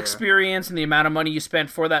whole experience and the amount of money you spent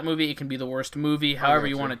for that movie. It can be the worst movie, however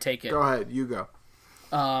you want to take it. Go ahead, you go.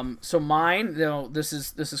 So mine, this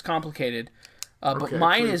is complicated, but Okay,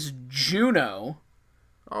 mine please. is Juno.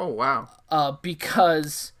 Oh, wow.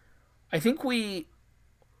 Because I think we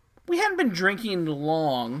hadn't been drinking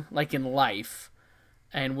long, in life.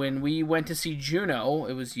 And when we went to see Juno,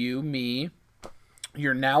 it was you, me,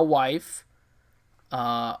 your now wife,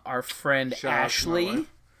 our friend Shout out to my Ashley,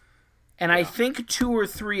 wife. and I think 2 or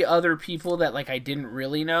 3 other people that I didn't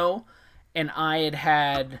really know, and I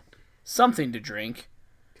had something to drink,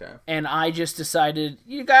 Okay. and I just decided,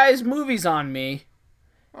 you guys, movie's on me,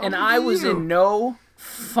 and I was in no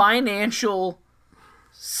financial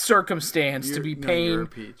circumstance to be you're a paying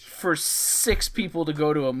peach. for 6 people to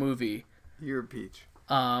go to a movie. You're a peach.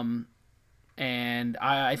 And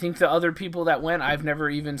I think the other people that went, I've never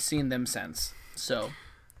even seen them since. So,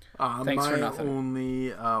 thanks for nothing. My only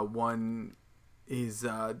one is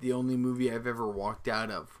the only movie I've ever walked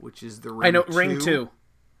out of, which is The Ring 2. I know, Ring 2.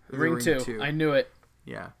 Ring Ring 2. 2. I knew it.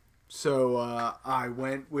 Yeah. So I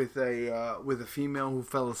went with a female who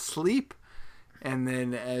fell asleep, and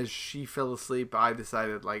then as she fell asleep, I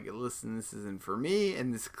decided, listen, this isn't for me,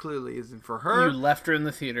 and this clearly isn't for her. You left her in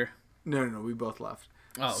the theater. No, we both left.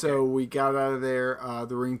 Oh, okay. So we got out of there.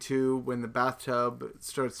 The Ring 2, when the bathtub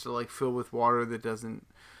starts to fill with water that doesn't,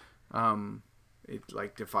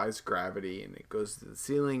 it defies gravity and it goes to the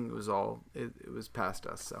ceiling. It was past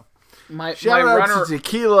us. So shout out to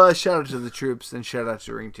Tequila, shout out to the troops, and shout out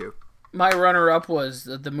to Ring 2. My runner-up was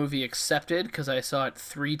the movie Accepted, because I saw it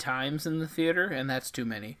 3 times in the theater, and that's too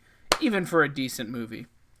many, even for a decent movie.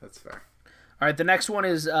 That's fair. All right, the next one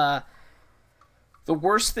is the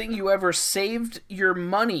worst thing you ever saved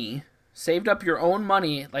up your own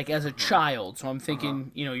money, as a child. So I'm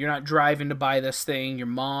thinking, you're not driving to buy this thing. Your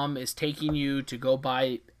mom is taking you to go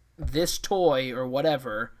buy this toy or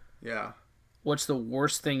whatever. Yeah. What's the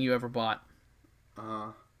worst thing you ever bought?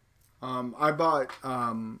 I bought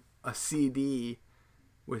a CD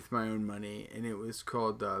with my own money, and it was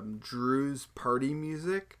called Drew's Party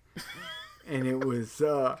Music, and it was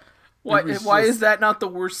Why is that not the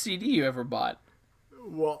worst CD you ever bought?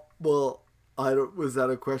 Well, I don't. Was that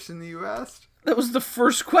a question that you asked? That was the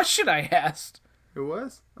first question I asked. It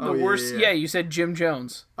was The worst. Yeah, you said Jim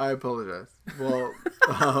Jones. I apologize. Well,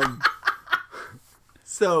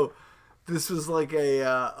 so this was like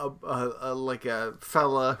a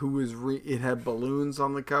fella who was it had balloons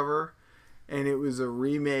on the cover, and it was a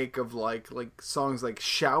remake of like songs like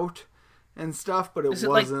Shout and stuff, but it Is it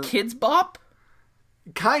wasn't like Kids Bop?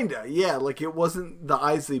 Kinda, yeah. Like, it wasn't the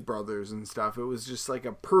Isley Brothers and stuff. It was just like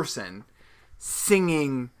a person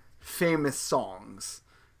singing famous songs.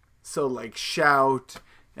 So, like, Shout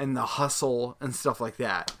and The Hustle and stuff like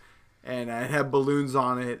that. And I had balloons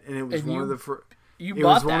on it, and it was one of the first. You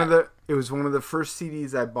bought that? It was one of the first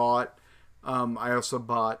CDs I bought. I also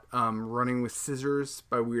bought Running with Scissors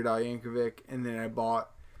by Weird Al Yankovic, and then I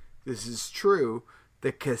bought This Is True,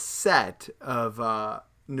 the cassette of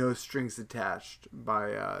No Strings Attached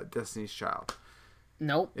by Destiny's Child.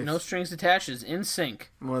 Nope, No Strings Attached is In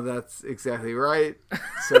Sync. Well, that's exactly right.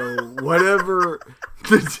 So whatever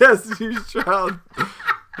the Destiny's Child,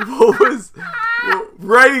 what was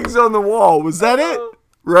Writings on the Wall? Was that it?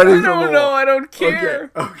 Writings on the Wall. I don't know. I don't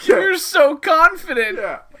care. Okay. You're so confident.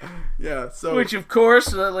 Yeah. So, which, of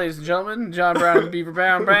course, ladies and gentlemen, John Brown and the Beaver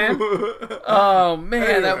Brown Band. Oh man,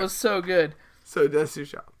 anyway, that was so good. So Destiny's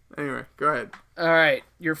Child. Anyway, go ahead. All right,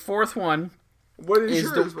 your fourth one. What is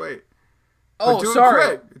yours? Wait. Oh,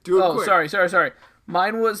 sorry. Do it quick. Sorry.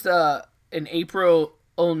 Mine was an April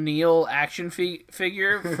O'Neil action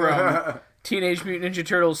figure from Teenage Mutant Ninja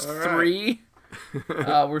Turtles 3,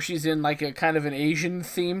 where she's in like a kind of an Asian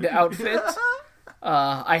themed outfit.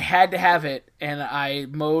 I had to have it, and I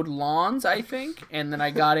mowed lawns, I think, and then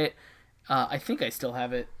I got it. I think I still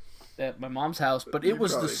have it at my mom's house, but it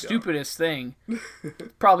was the stupidest thing.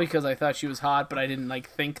 Probably because I thought she was hot, but I didn't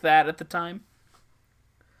think that at the time.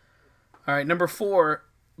 All right, number 4,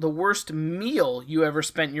 the worst meal you ever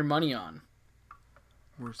spent your money on.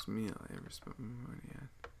 Worst meal I ever spent my money on.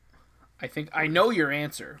 I think I know your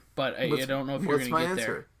answer, but I don't know if you're going to get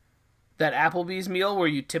there. That Applebee's meal where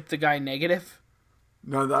you tipped the guy negative?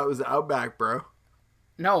 No, that was Outback, bro.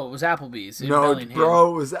 No, it was Applebee's in Bellingham.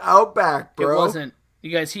 Bro, it was Outback, bro. It wasn't.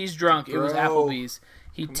 You guys, he's drunk. It was Applebee's.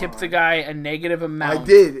 He tipped the guy a negative amount. I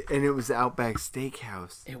did, and it was Outback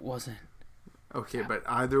Steakhouse. It wasn't. Okay, but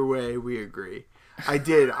either way, we agree. I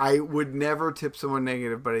did. I would never tip someone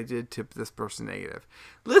negative, but I did tip this person negative.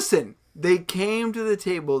 Listen, they came to the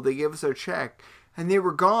table, they gave us our check, and they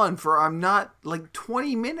were gone for,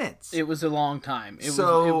 20 minutes. It was a long time. It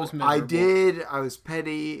was miserable. I did. I was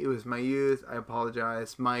petty. It was my youth. I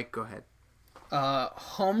apologize. Mike, go ahead.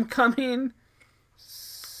 Homecoming,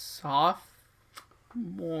 sophomore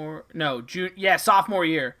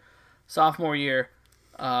year. Sophomore year.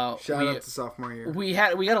 Shout out to sophomore year. We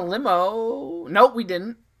got a limo. Nope, we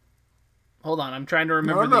didn't. Hold on, I'm trying to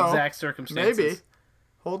remember the exact circumstances. Maybe.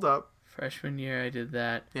 Hold up. Freshman year, I did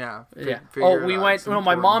that. Yeah. We went. No,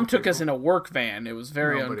 my mom took us in a work van. It was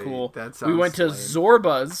very uncool. We went to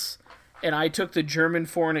Zorba's, and I took the German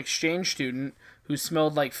foreign exchange student who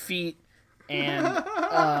smelled like feet, and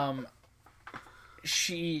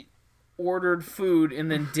she ordered food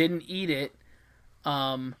and then didn't eat it.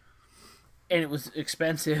 And it was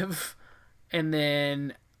expensive. And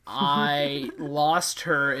then I lost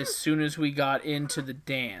her as soon as we got into the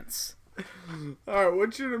dance. Alright,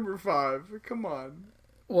 what's your number 5? Come on.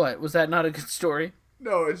 What? Was that not a good story?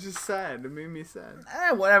 No, it's just sad. It made me sad.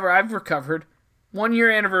 Whatever. I've recovered. 1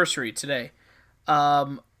 year anniversary today.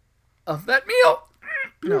 Of that meal.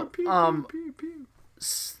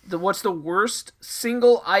 What's the worst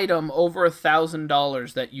single item over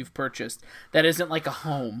 $1,000 that you've purchased that isn't like a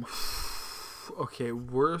home? Okay,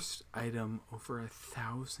 worst item over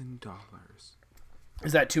 $1,000.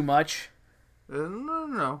 Is that too much?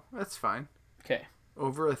 No, that's fine. Okay.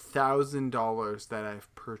 Over $1,000 that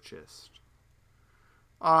I've purchased.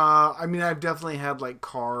 I mean, I've definitely had like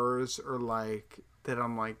cars or like that.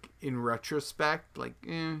 I'm like in retrospect, like,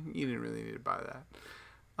 you didn't really need to buy that.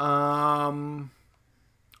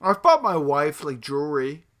 I've bought my wife like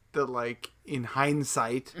jewelry that, like, in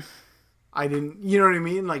hindsight, I didn't. You know what I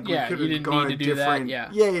mean? Like, yeah, we could have gone a different.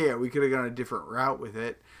 Yeah. We could have gone a different route with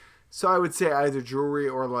it. So I would say either jewelry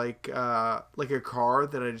or like a car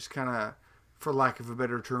that I just kind of, for lack of a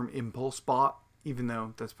better term, impulse bought. Even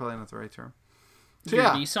though that's probably not the right term. So, your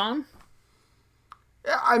Nissan?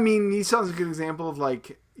 Yeah, I mean, Nissan's a good example of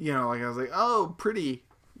like, you know, like I was like, oh, pretty,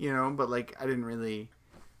 you know, but like I didn't really,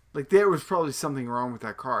 like there was probably something wrong with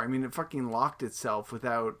that car. I mean, it fucking locked itself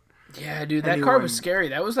without. Yeah, dude, that car was scary.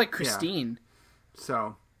 That was like Christine. Yeah.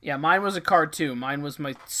 So. Yeah, mine was a car too. Mine was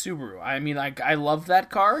my Subaru. I mean, like I love that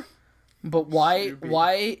car, but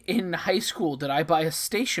why in high school did I buy a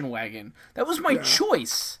station wagon? That was my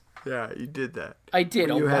choice. Yeah, you did that. I did.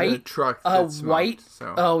 You had a truck that smoked,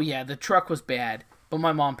 so. Oh yeah, the truck was bad, but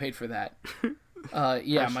my mom paid for that.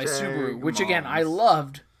 Yeah, my Subaru, which again I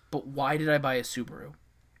loved, but why did I buy a Subaru?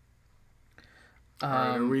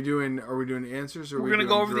 Right, are we doing answers? Or we're gonna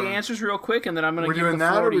go over the answers real quick, and then I'm gonna. We're give doing the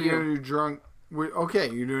that, floor or to we're you. gonna do drunk?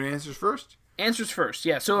 Okay, you're doing answers first. Answers first,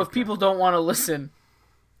 yeah. So if people don't want to listen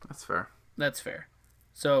That's fair. That's fair.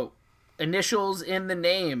 So, initials in the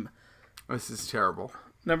name. This is terrible.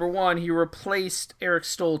 Number 1, he replaced Eric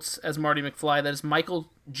Stoltz as Marty McFly. That is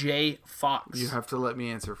Michael J. Fox. You have to let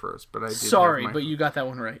me answer first, but I did. Sorry, but you got that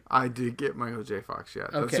one right. I did get Michael J. Fox, yeah.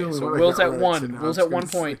 Okay, so Will's at 1. Will's at 1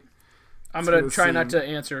 point. I'm going to try not to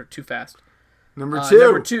answer too fast. Number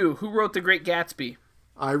 2. Who wrote The Great Gatsby?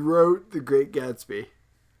 I wrote The Great Gatsby.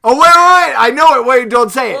 Oh, wait! I know it! Wait,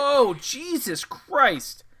 don't say it! Oh, Jesus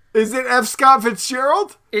Christ. Is it F. Scott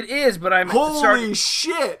Fitzgerald? It is, but Holy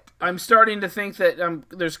shit! I'm starting to think that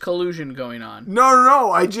there's collusion going on.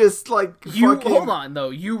 No, I just, Hold on, though.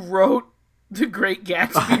 You wrote The Great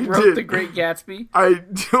Gatsby? The Great Gatsby?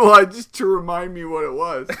 Just to remind me what it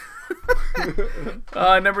was.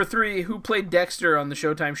 Number 3, who played Dexter on the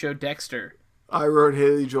Showtime show Dexter? I wrote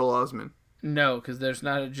Haley Joel Osment. No, because there's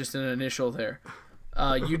not just an initial there.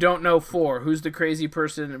 You don't know 4. Who's the crazy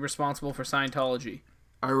person responsible for Scientology?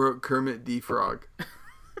 I wrote Kermit D. Frog.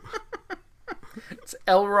 It's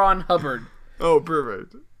L. Ron Hubbard. Oh,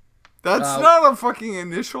 perfect. That's not a fucking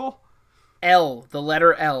initial? L, the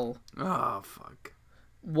letter L. Oh, fuck.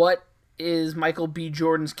 What is Michael B.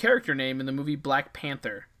 Jordan's character name in the movie Black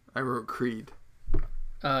Panther? I wrote Creed.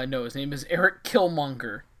 No, his name is Eric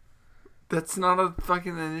Killmonger. That's not a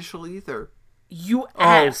fucking initial either. You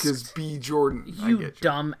asked. Oh, because B. Jordan. You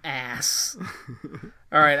dumb ass.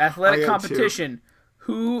 All right, athletic competition.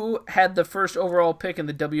 Who had the first overall pick in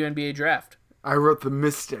the WNBA draft? I wrote the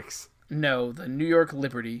Mystics. No, the New York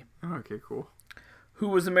Liberty. Okay, cool. Who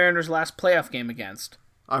was the Mariners' last playoff game against?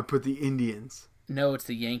 I put the Indians. No, it's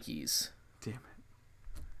the Yankees. Damn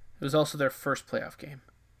it. It was also their first playoff game.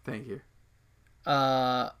 Thank you.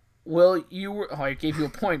 Will, you were... Oh, I gave you a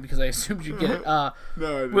point because I assumed you'd get it. No, I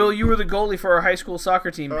didn't. Will, you were the goalie for our high school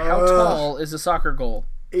soccer team. How tall is a soccer goal?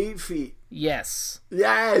 8 feet. Yes.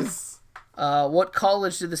 Yes! What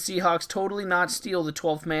college did the Seahawks totally not steal the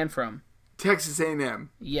 12th man from? Texas A&M.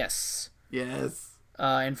 Yes. Yes.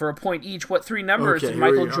 And for a point each, what 3 numbers did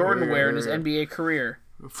Michael Jordan wear in his NBA career?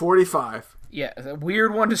 45. Yeah, a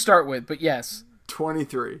weird one to start with, but yes.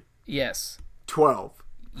 23. Yes. 12.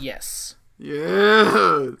 Yes.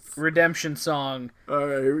 Yes. Redemption song. All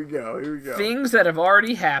right, here we go. Things that have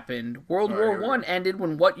already happened. World War I ended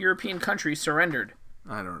when what European country surrendered?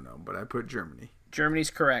 I don't know, but I put Germany. Germany's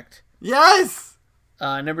correct. Yes!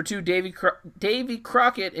 Number 2, Davy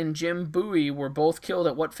Crockett and Jim Bowie were both killed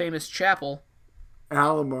at what famous chapel?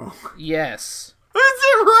 Alamo. Yes. Is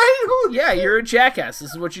it right? Yeah, you're a jackass. This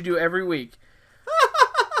is what you do every week.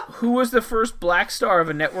 Who was the first black star of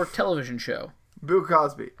a network television show? Bill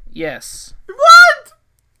Cosby. Yes. What?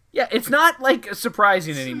 Yeah, it's not,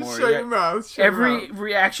 surprising anymore. Shut your mouth. Every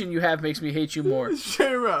reaction you have makes me hate you more. Shut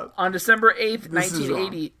your mouth. On December 8th,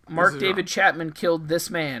 1980, Mark David Chapman killed this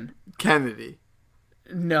man. Kennedy.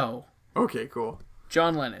 No. Okay, cool.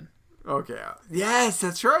 John Lennon. Okay. Yes,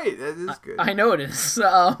 that's right. That is good. I know it is.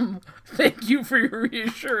 Thank you for your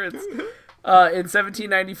reassurance. In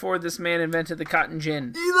 1794, this man invented the cotton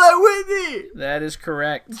gin. Eli Whitney! That is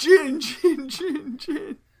correct. Gin.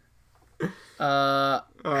 How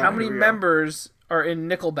many members are in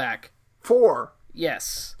Nickelback? 4.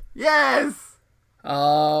 Yes. Yes!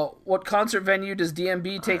 What concert venue does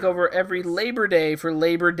DMB take over every Labor Day for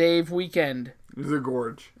Labor Day weekend? The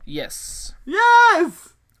Gorge. Yes.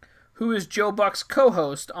 Yes! Who is Joe Buck's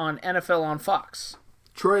co-host on NFL on Fox?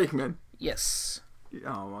 Troy Aikman. Yes. Oh,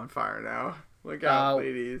 I'm on fire now. Look out,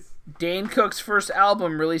 ladies. Dane Cook's first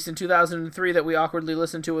album, released in 2003, that we awkwardly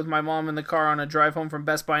listened to with my mom in the car on a drive home from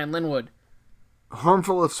Best Buy in Linwood.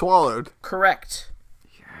 Harmful if swallowed. Correct.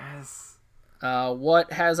 Yes.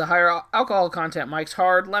 What has a higher alcohol content, Mike's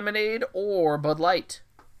Hard Lemonade or Bud Light?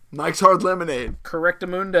 Mike's Hard Lemonade.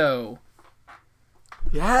 Correctamundo.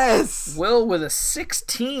 Yes. Will with a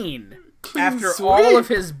 16. Clean after sweep. all of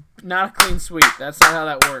his... Not a clean sweep. That's not how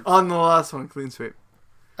that works. On the last one, clean sweep.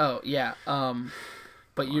 Oh, yeah.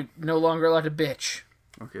 But you're no longer allowed to bitch.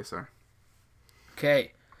 Okay, sorry.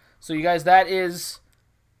 Okay. So, you guys, that is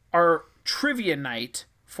our trivia night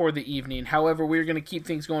for the evening. However, we're going to keep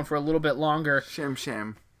things going for a little bit longer.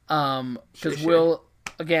 Sham. Because Will,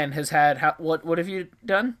 again, has had... What have you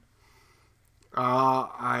done?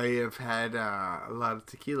 I have had a lot of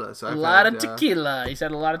tequila. So He's had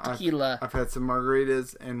a lot of tequila. I've had some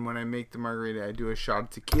margaritas, and when I make the margarita, I do a shot of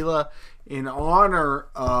tequila in honor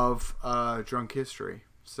of Drunk History.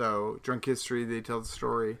 So, Drunk History, they tell the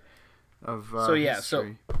story of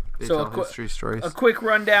history. They tell history stories. A quick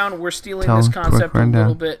rundown. We're stealing this concept a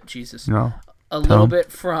little bit. Jesus. No. A little bit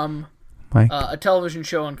from... a television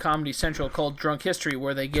show on Comedy Central called Drunk History,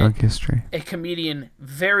 where they get a comedian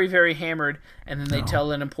very, very hammered, and then they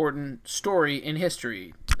tell an important story in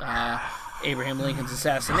history. Abraham Lincoln's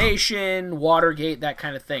assassination, Watergate, that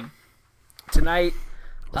kind of thing. Tonight,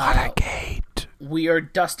 Watergate. we are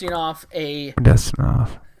dusting off a... Dusting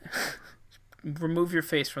off. Remove your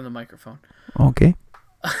face from the microphone. Okay.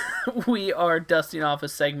 We are dusting off a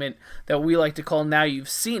segment that we like to call Now You've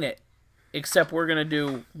Seen It, except we're going to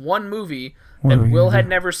do one movie that Will had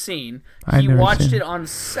never seen. He watched it on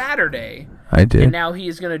Saturday. I did. And now he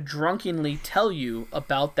is going to drunkenly tell you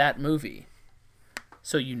about that movie.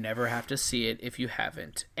 So you never have to see it if you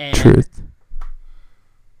haven't. And Truth.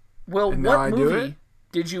 Will, And now what I do movie it?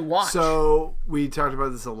 did you watch? So we talked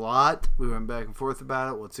about this a lot. We went back and forth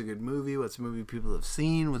about it. What's a good movie? What's a movie people have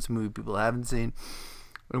seen? What's a movie people haven't seen?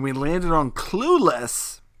 And we landed on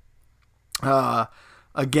Clueless.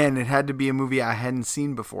 Again, it had to be a movie I hadn't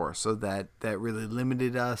seen before, so that really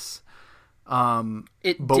limited us.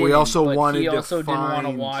 But we also wanted he to also didn't want to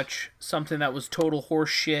find- watch something that was total horse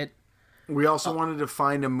shit. We also wanted to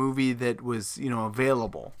find a movie that was,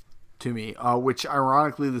 available to me, which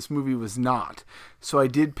ironically this movie was not. So I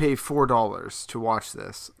did pay $4 to watch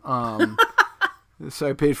this. So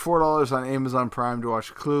I paid $4 on Amazon Prime to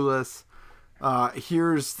watch Clueless.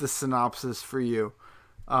 Here's the synopsis for you.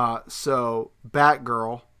 So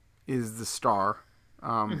Batgirl is the star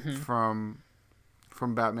from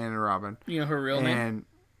Batman and Robin. You know her real name? And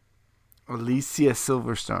Alicia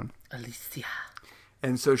Silverstone. Alicia.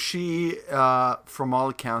 And so she, from all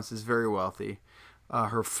accounts, is very wealthy.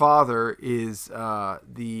 Her father is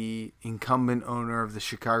the incumbent owner of the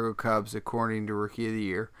Chicago Cubs, according to Rookie of the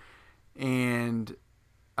Year. And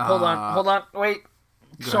Hold on, wait.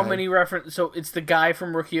 So ahead. many references. So it's the guy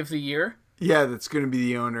from Rookie of the Year? yeah, that's going to be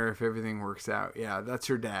the owner if everything works out. Yeah, that's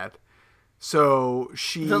her dad. So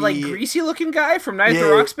she... The, greasy-looking guy from Night at the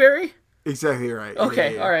Yeah. Roxbury? Exactly right.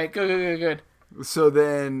 Okay, Yeah. all right. Good. So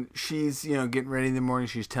then she's, getting ready in the morning.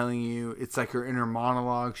 She's telling you, it's like her inner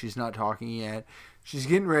monologue. She's not talking yet. She's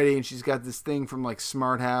getting ready, and she's got this thing from,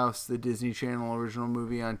 Smart House, the Disney Channel original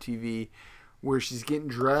movie on TV, where she's getting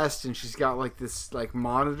dressed, and she's got, this,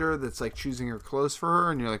 monitor that's, choosing her clothes for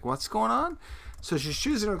her, and you're like, what's going on? So she's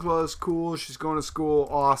choosing her clothes. Cool. She's going to school.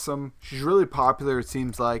 Awesome. She's really popular, it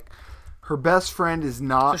seems like. Her best friend is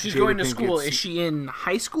not So she's Jada going to Pinkett. school. Is she in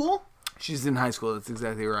high school? She's in high school. That's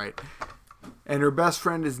exactly right. And her best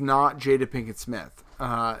friend is not Jada Pinkett Smith.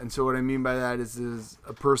 And so what I mean by that is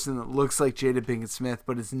a person that looks like Jada Pinkett Smith,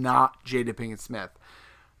 but is not Jada Pinkett Smith.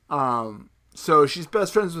 So she's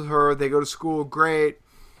best friends with her. They go to school. Great.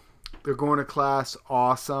 They're going to class.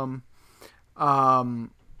 Awesome.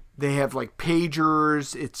 They have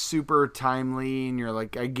pagers. It's super timely. And you're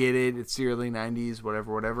like, I get it. It's the early 90s,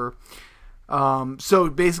 whatever. So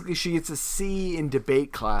basically she gets a C in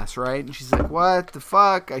debate class, right? And she's like, what the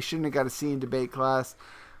fuck? I shouldn't have got a C in debate class.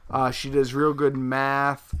 She does real good in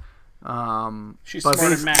math. She's but smart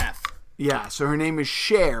this- in math. Yeah, so her name is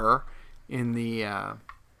Cher in the,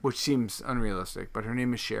 which seems unrealistic, but her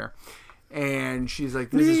name is Cher. And she's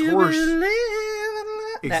like, this is horse.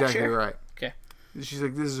 Exactly right. Okay. She's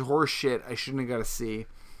like, this is horse shit. I shouldn't have got a C.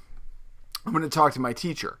 I'm going to talk to my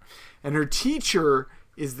teacher. And her teacher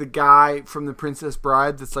is the guy from The Princess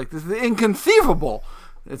Bride that's like, this is inconceivable.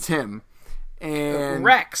 It's him. And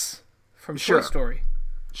Rex from Sure. Toy Story.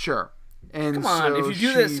 Sure. And Come on, so if you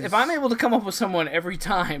do this, she's- if I'm able to come up with someone every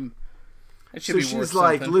time, that should so be she's worth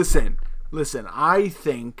like, something. listen, I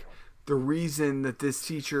think the reason that this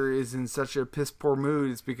teacher is in such a piss poor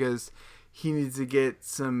mood is because he needs to get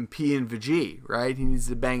some P and VG, right? He needs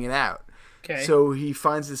to bang it out. Okay. So he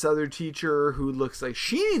finds this other teacher who looks like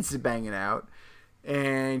she needs to bang it out.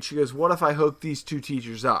 And she goes, what if I hook these two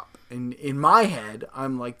teachers up? And in my head,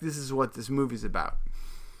 I'm like, this is what this movie's about.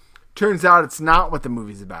 Turns out it's not what the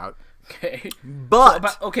movie's about. Okay.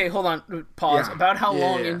 But Okay, hold on. Pause. Yeah. About how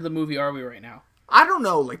long Yeah. into the movie are we right now? I don't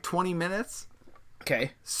know, 20 minutes?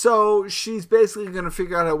 Okay. So she's basically going to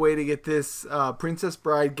figure out a way to get this Princess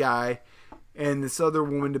Bride guy and this other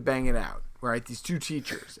woman to bang it out, right? These two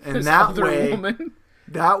teachers. And This that other way, woman.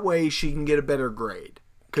 that way she can get a better grade.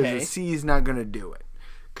 Because Okay. the C is not going to do it.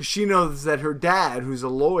 Because she knows that her dad, who's a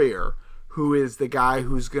lawyer, who is the guy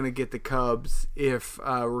who's going to get the Cubs if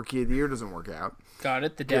Rookie of the Year doesn't work out. Got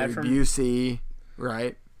it. The dad Gary from Busey,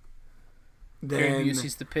 right? Gary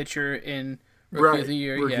Busey's the pitcher in Rookie of the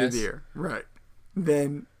Year. Rookie Yes. of the Year, right.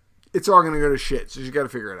 Then it's all going to go to shit, so she's got to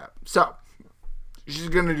figure it out. So she's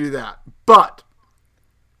going to do that. But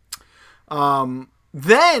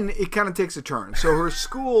then it kind of takes a turn. So her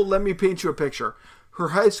school, let me paint you a picture. Her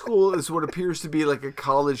high school is what appears to be like a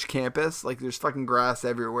college campus. There's fucking grass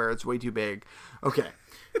everywhere. It's way too big. Okay.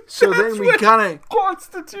 So then we kind of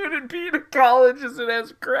constituted being a college is it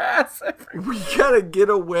has grass everywhere. we gotta get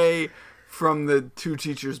away from the two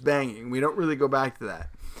teachers banging. We don't really go back to that.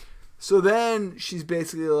 So then she's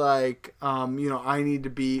basically like, I need to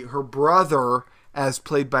be her brother, as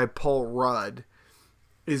played by Paul Rudd,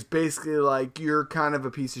 is basically like, you're kind of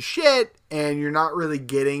a piece of shit and you're not really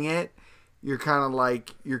getting it. You're kind of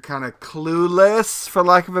clueless, for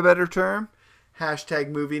lack of a better term. #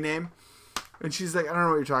 movie name. And she's like, I don't know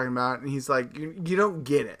what you're talking about. And he's like, you don't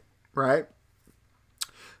get it, right?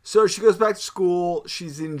 So she goes back to school.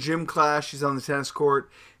 She's in gym class. She's on the tennis court.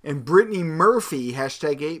 And Brittany Murphy, #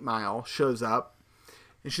 8 Mile, shows up.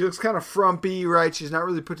 And she looks kind of frumpy, right? She's not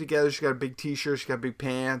really put together. She's got a big t-shirt. She's got big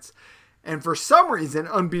pants. And for some reason,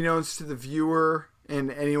 unbeknownst to the viewer and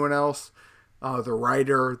anyone else, the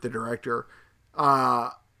writer, the director,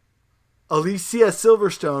 Alicia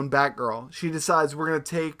Silverstone, Batgirl, she decides we're going to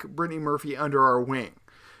take Brittany Murphy under our wing,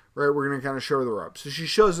 right? We're going to kind of show her the ropes. So she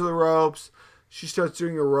shows her the ropes. She starts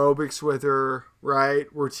doing aerobics with her, right?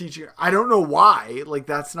 We're teaching her. I don't know why. Like,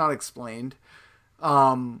 that's not explained.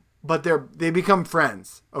 But they become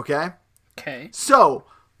friends, okay? Okay. So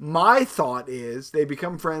my thought is they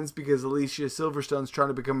become friends because Alicia Silverstone's trying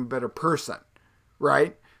to become a better person,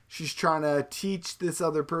 right? She's trying to teach this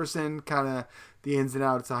other person kind of the ins and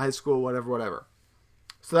outs of high school, whatever.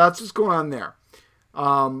 So that's what's going on there.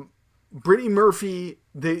 Brittany Murphy,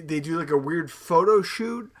 they do like a weird photo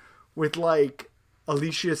shoot with like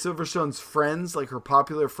Alicia Silverstone's friends, like her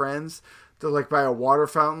popular friends. They're like by a water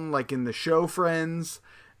fountain, like in the show Friends,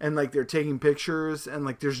 and like they're taking pictures, and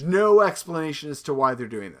like there's no explanation as to why they're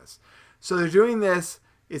doing this. So they're doing this.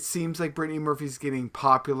 It seems like Brittany Murphy's getting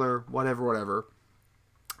popular, whatever.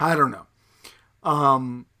 I don't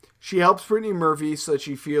know. She helps Brittany Murphy so that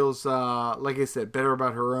she feels, like I said, better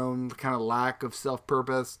about her own kind of lack of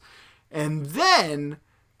self-purpose. And then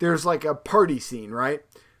there's like a party scene, right?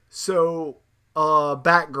 So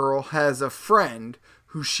Batgirl has a friend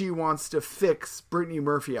who she wants to fix Brittany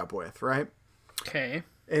Murphy up with, right? Okay.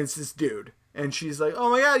 And it's this dude. And she's like, oh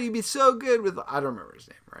my God, you'd be so good with, I don't remember his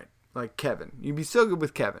name, right? Like Kevin. You'd be so good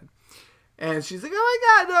with Kevin. And she's like, oh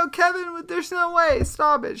my God, no, Kevin, there's no way.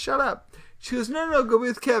 Stop it. Shut up. She goes, no, go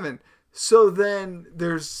with Kevin. So then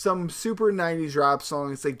there's some super 90s rap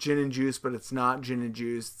song. It's like Gin and Juice, but it's not Gin and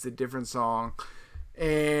Juice. It's a different song.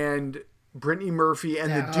 And Brittany Murphy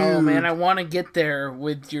and the dude. Oh, man, I want to get there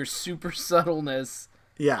with your super subtleness.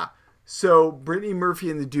 Yeah. So Brittany Murphy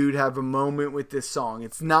and the dude have a moment with this song.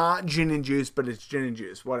 It's not Gin and Juice, but it's Gin and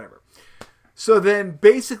Juice, whatever. So then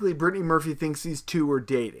basically Brittany Murphy thinks these two are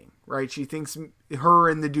dating, right? She thinks her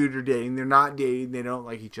and the dude are dating. They're not dating. They don't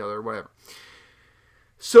like each other, whatever.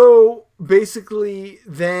 So basically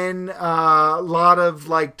then a lot of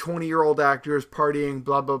like 20-year-old actors partying,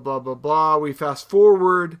 blah, blah, blah, blah, blah. We fast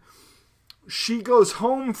forward. She goes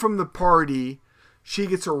home from the party. She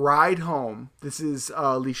gets a ride home. This is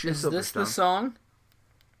Alicia Silverstone. Is this the song?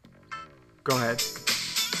 Go ahead.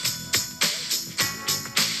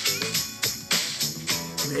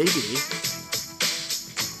 Maybe.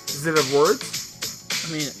 Does it have words?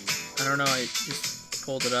 I mean, I don't know. I just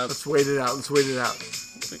pulled it up. Let's wait it out.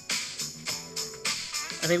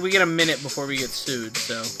 I think we get a minute before we get sued,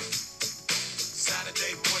 so.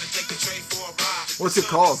 What's it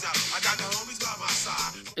called?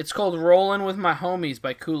 It's called Rollin' With My Homies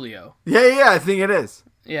by Coolio. Yeah, I think it is.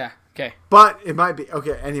 Yeah, okay. But it might be.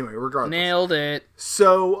 Okay, anyway, regardless. Nailed it.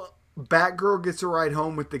 So, Batgirl gets a ride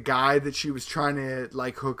home with the guy that she was trying to,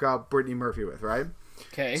 like, hook up Brittany Murphy with, right?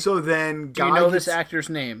 Okay. So then... Do you know this actor's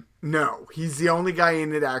name? No. He's the only guy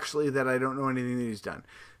in it, actually, that I don't know anything that he's done.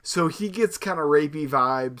 So he gets kind of rapey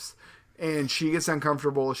vibes, and she gets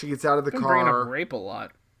uncomfortable. She gets out of the car. Bringing up rape a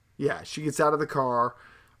lot. Yeah, she gets out of the car.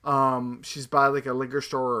 She's by like a liquor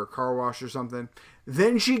store or a car wash or something.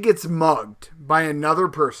 Then she gets mugged by another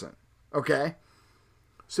person. Okay?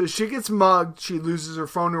 So she gets mugged. She loses her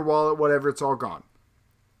phone, her wallet, whatever. It's all gone.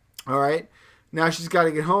 All right? Now she's got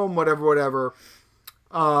to get home, whatever.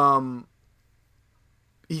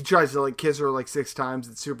 He tries to like kiss her like 6 times.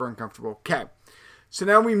 It's super uncomfortable. Okay. So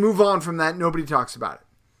now we move on from that. Nobody talks about it.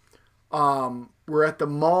 We're at the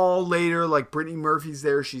mall later. Like Brittany Murphy's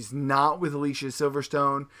there. She's not with Alicia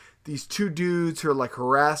Silverstone. These two dudes are like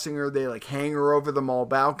harassing her. They like hang her over the mall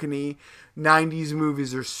balcony. 90s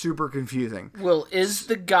movies are super confusing. Will, is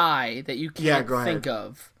the guy that you can't think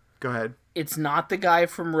of? Go ahead. It's not the guy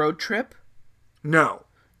from Road Trip? No.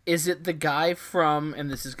 Is it the guy from, and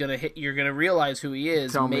this is going to hit, you're going to realize who he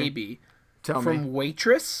is, Tell maybe. Me. Tell from me.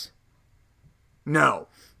 Waitress? No.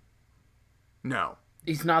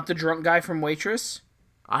 He's not the drunk guy from Waitress?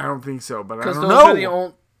 I don't think so, but I don't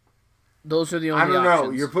know. Those are the only I don't options.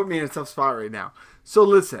 know. You're putting me in a tough spot right now. So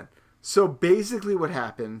listen. So basically what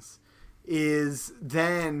happens is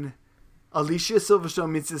then Alicia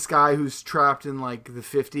Silverstone meets this guy who's trapped in like the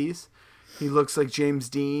 50s. He looks like James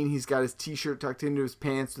Dean. He's got his t-shirt tucked into his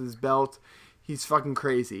pants with his belt. He's fucking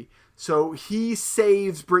crazy. So he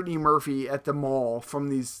saves Brittany Murphy at the mall from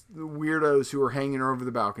these weirdos who are hanging over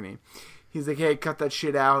the balcony. He's like, hey, cut that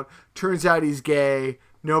shit out. Turns out he's gay.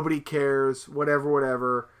 Nobody cares.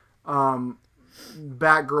 Whatever.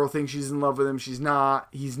 Batgirl thinks she's in love with him. She's not.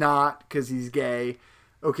 He's not because he's gay.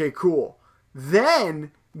 Okay, cool.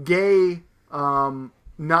 Then gay,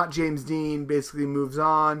 not James Dean, basically moves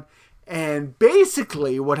on. And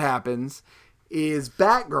basically what happens is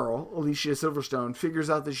Batgirl, Alicia Silverstone, figures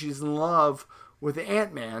out that she's in love with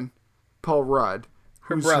Ant-Man, Paul Rudd,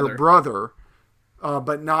 who's her brother,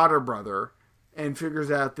 but not her brother, and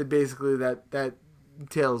figures out that basically that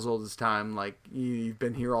tale is old as time, like, you've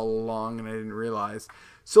been here all along and I didn't realize.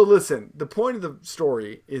 So listen, the point of the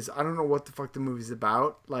story is, I don't know what the fuck the movie's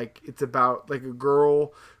about. Like, it's about, like, a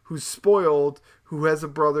girl who's spoiled, who has a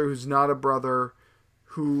brother who's not a brother,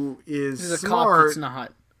 who is There's a smart. cop that's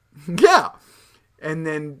not. Yeah. And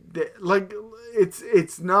then, like,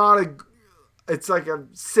 it's not a, it's like a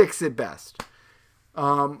 6 at best.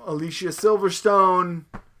 Alicia Silverstone,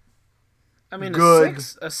 I mean, good.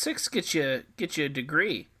 a six gets you a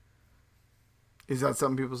degree. Is that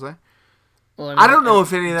something people say? Well, I, mean, I don't know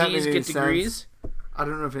if any of that D's made any get degrees. sense. I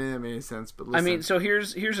don't know if any of that made any sense, but listen. I mean, so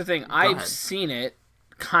here's the thing. I've seen it,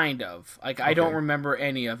 kind of. Like, I don't remember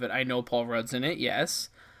any of it. I know Paul Rudd's in it, yes.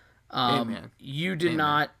 Ant-Man. You did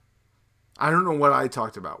not... I don't know what I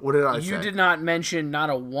talked about. What did I say? You did not mention not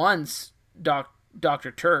a once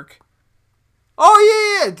Dr. Turk.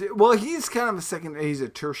 Oh, yeah. Well, he's kind of a second... He's a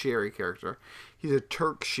tertiary character. He's a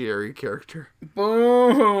tertiary character.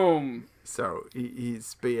 Boom! So,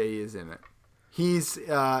 he's... But yeah, he is in it. He's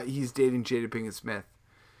dating Jada Pinkett Smith.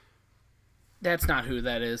 That's not who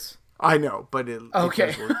that is. I know, but it... Okay.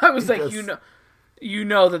 It does look, I was like, does, you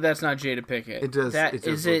know that that's not Jada Pinkett. It does. That it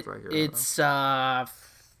does is look it. like her, It's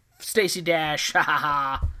Stacey Dash. Ha ha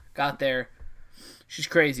ha. Got there. She's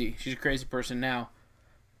crazy. She's a crazy person now.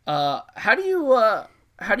 How do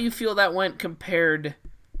you feel that went compared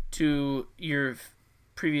to your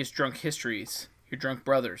previous drunk histories, your drunk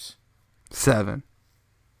brothers? 7.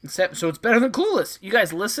 So it's better than Clueless. You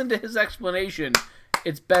guys listen to his explanation.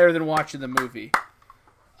 It's better than watching the movie.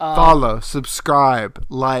 Follow, subscribe,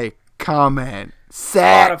 like, comment,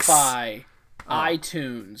 sex. Spotify,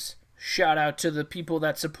 iTunes. Shout out to the people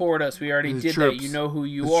that support us. We already did troops. that. You know who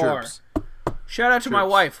you The are. troops. Shout out to my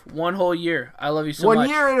wife. 1 whole year. I love you so 1 much.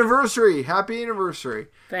 year anniversary. Happy anniversary.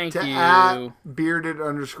 Thank to you. at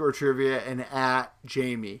bearded_trivia and at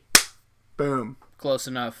Jamie. Boom. Close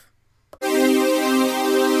enough.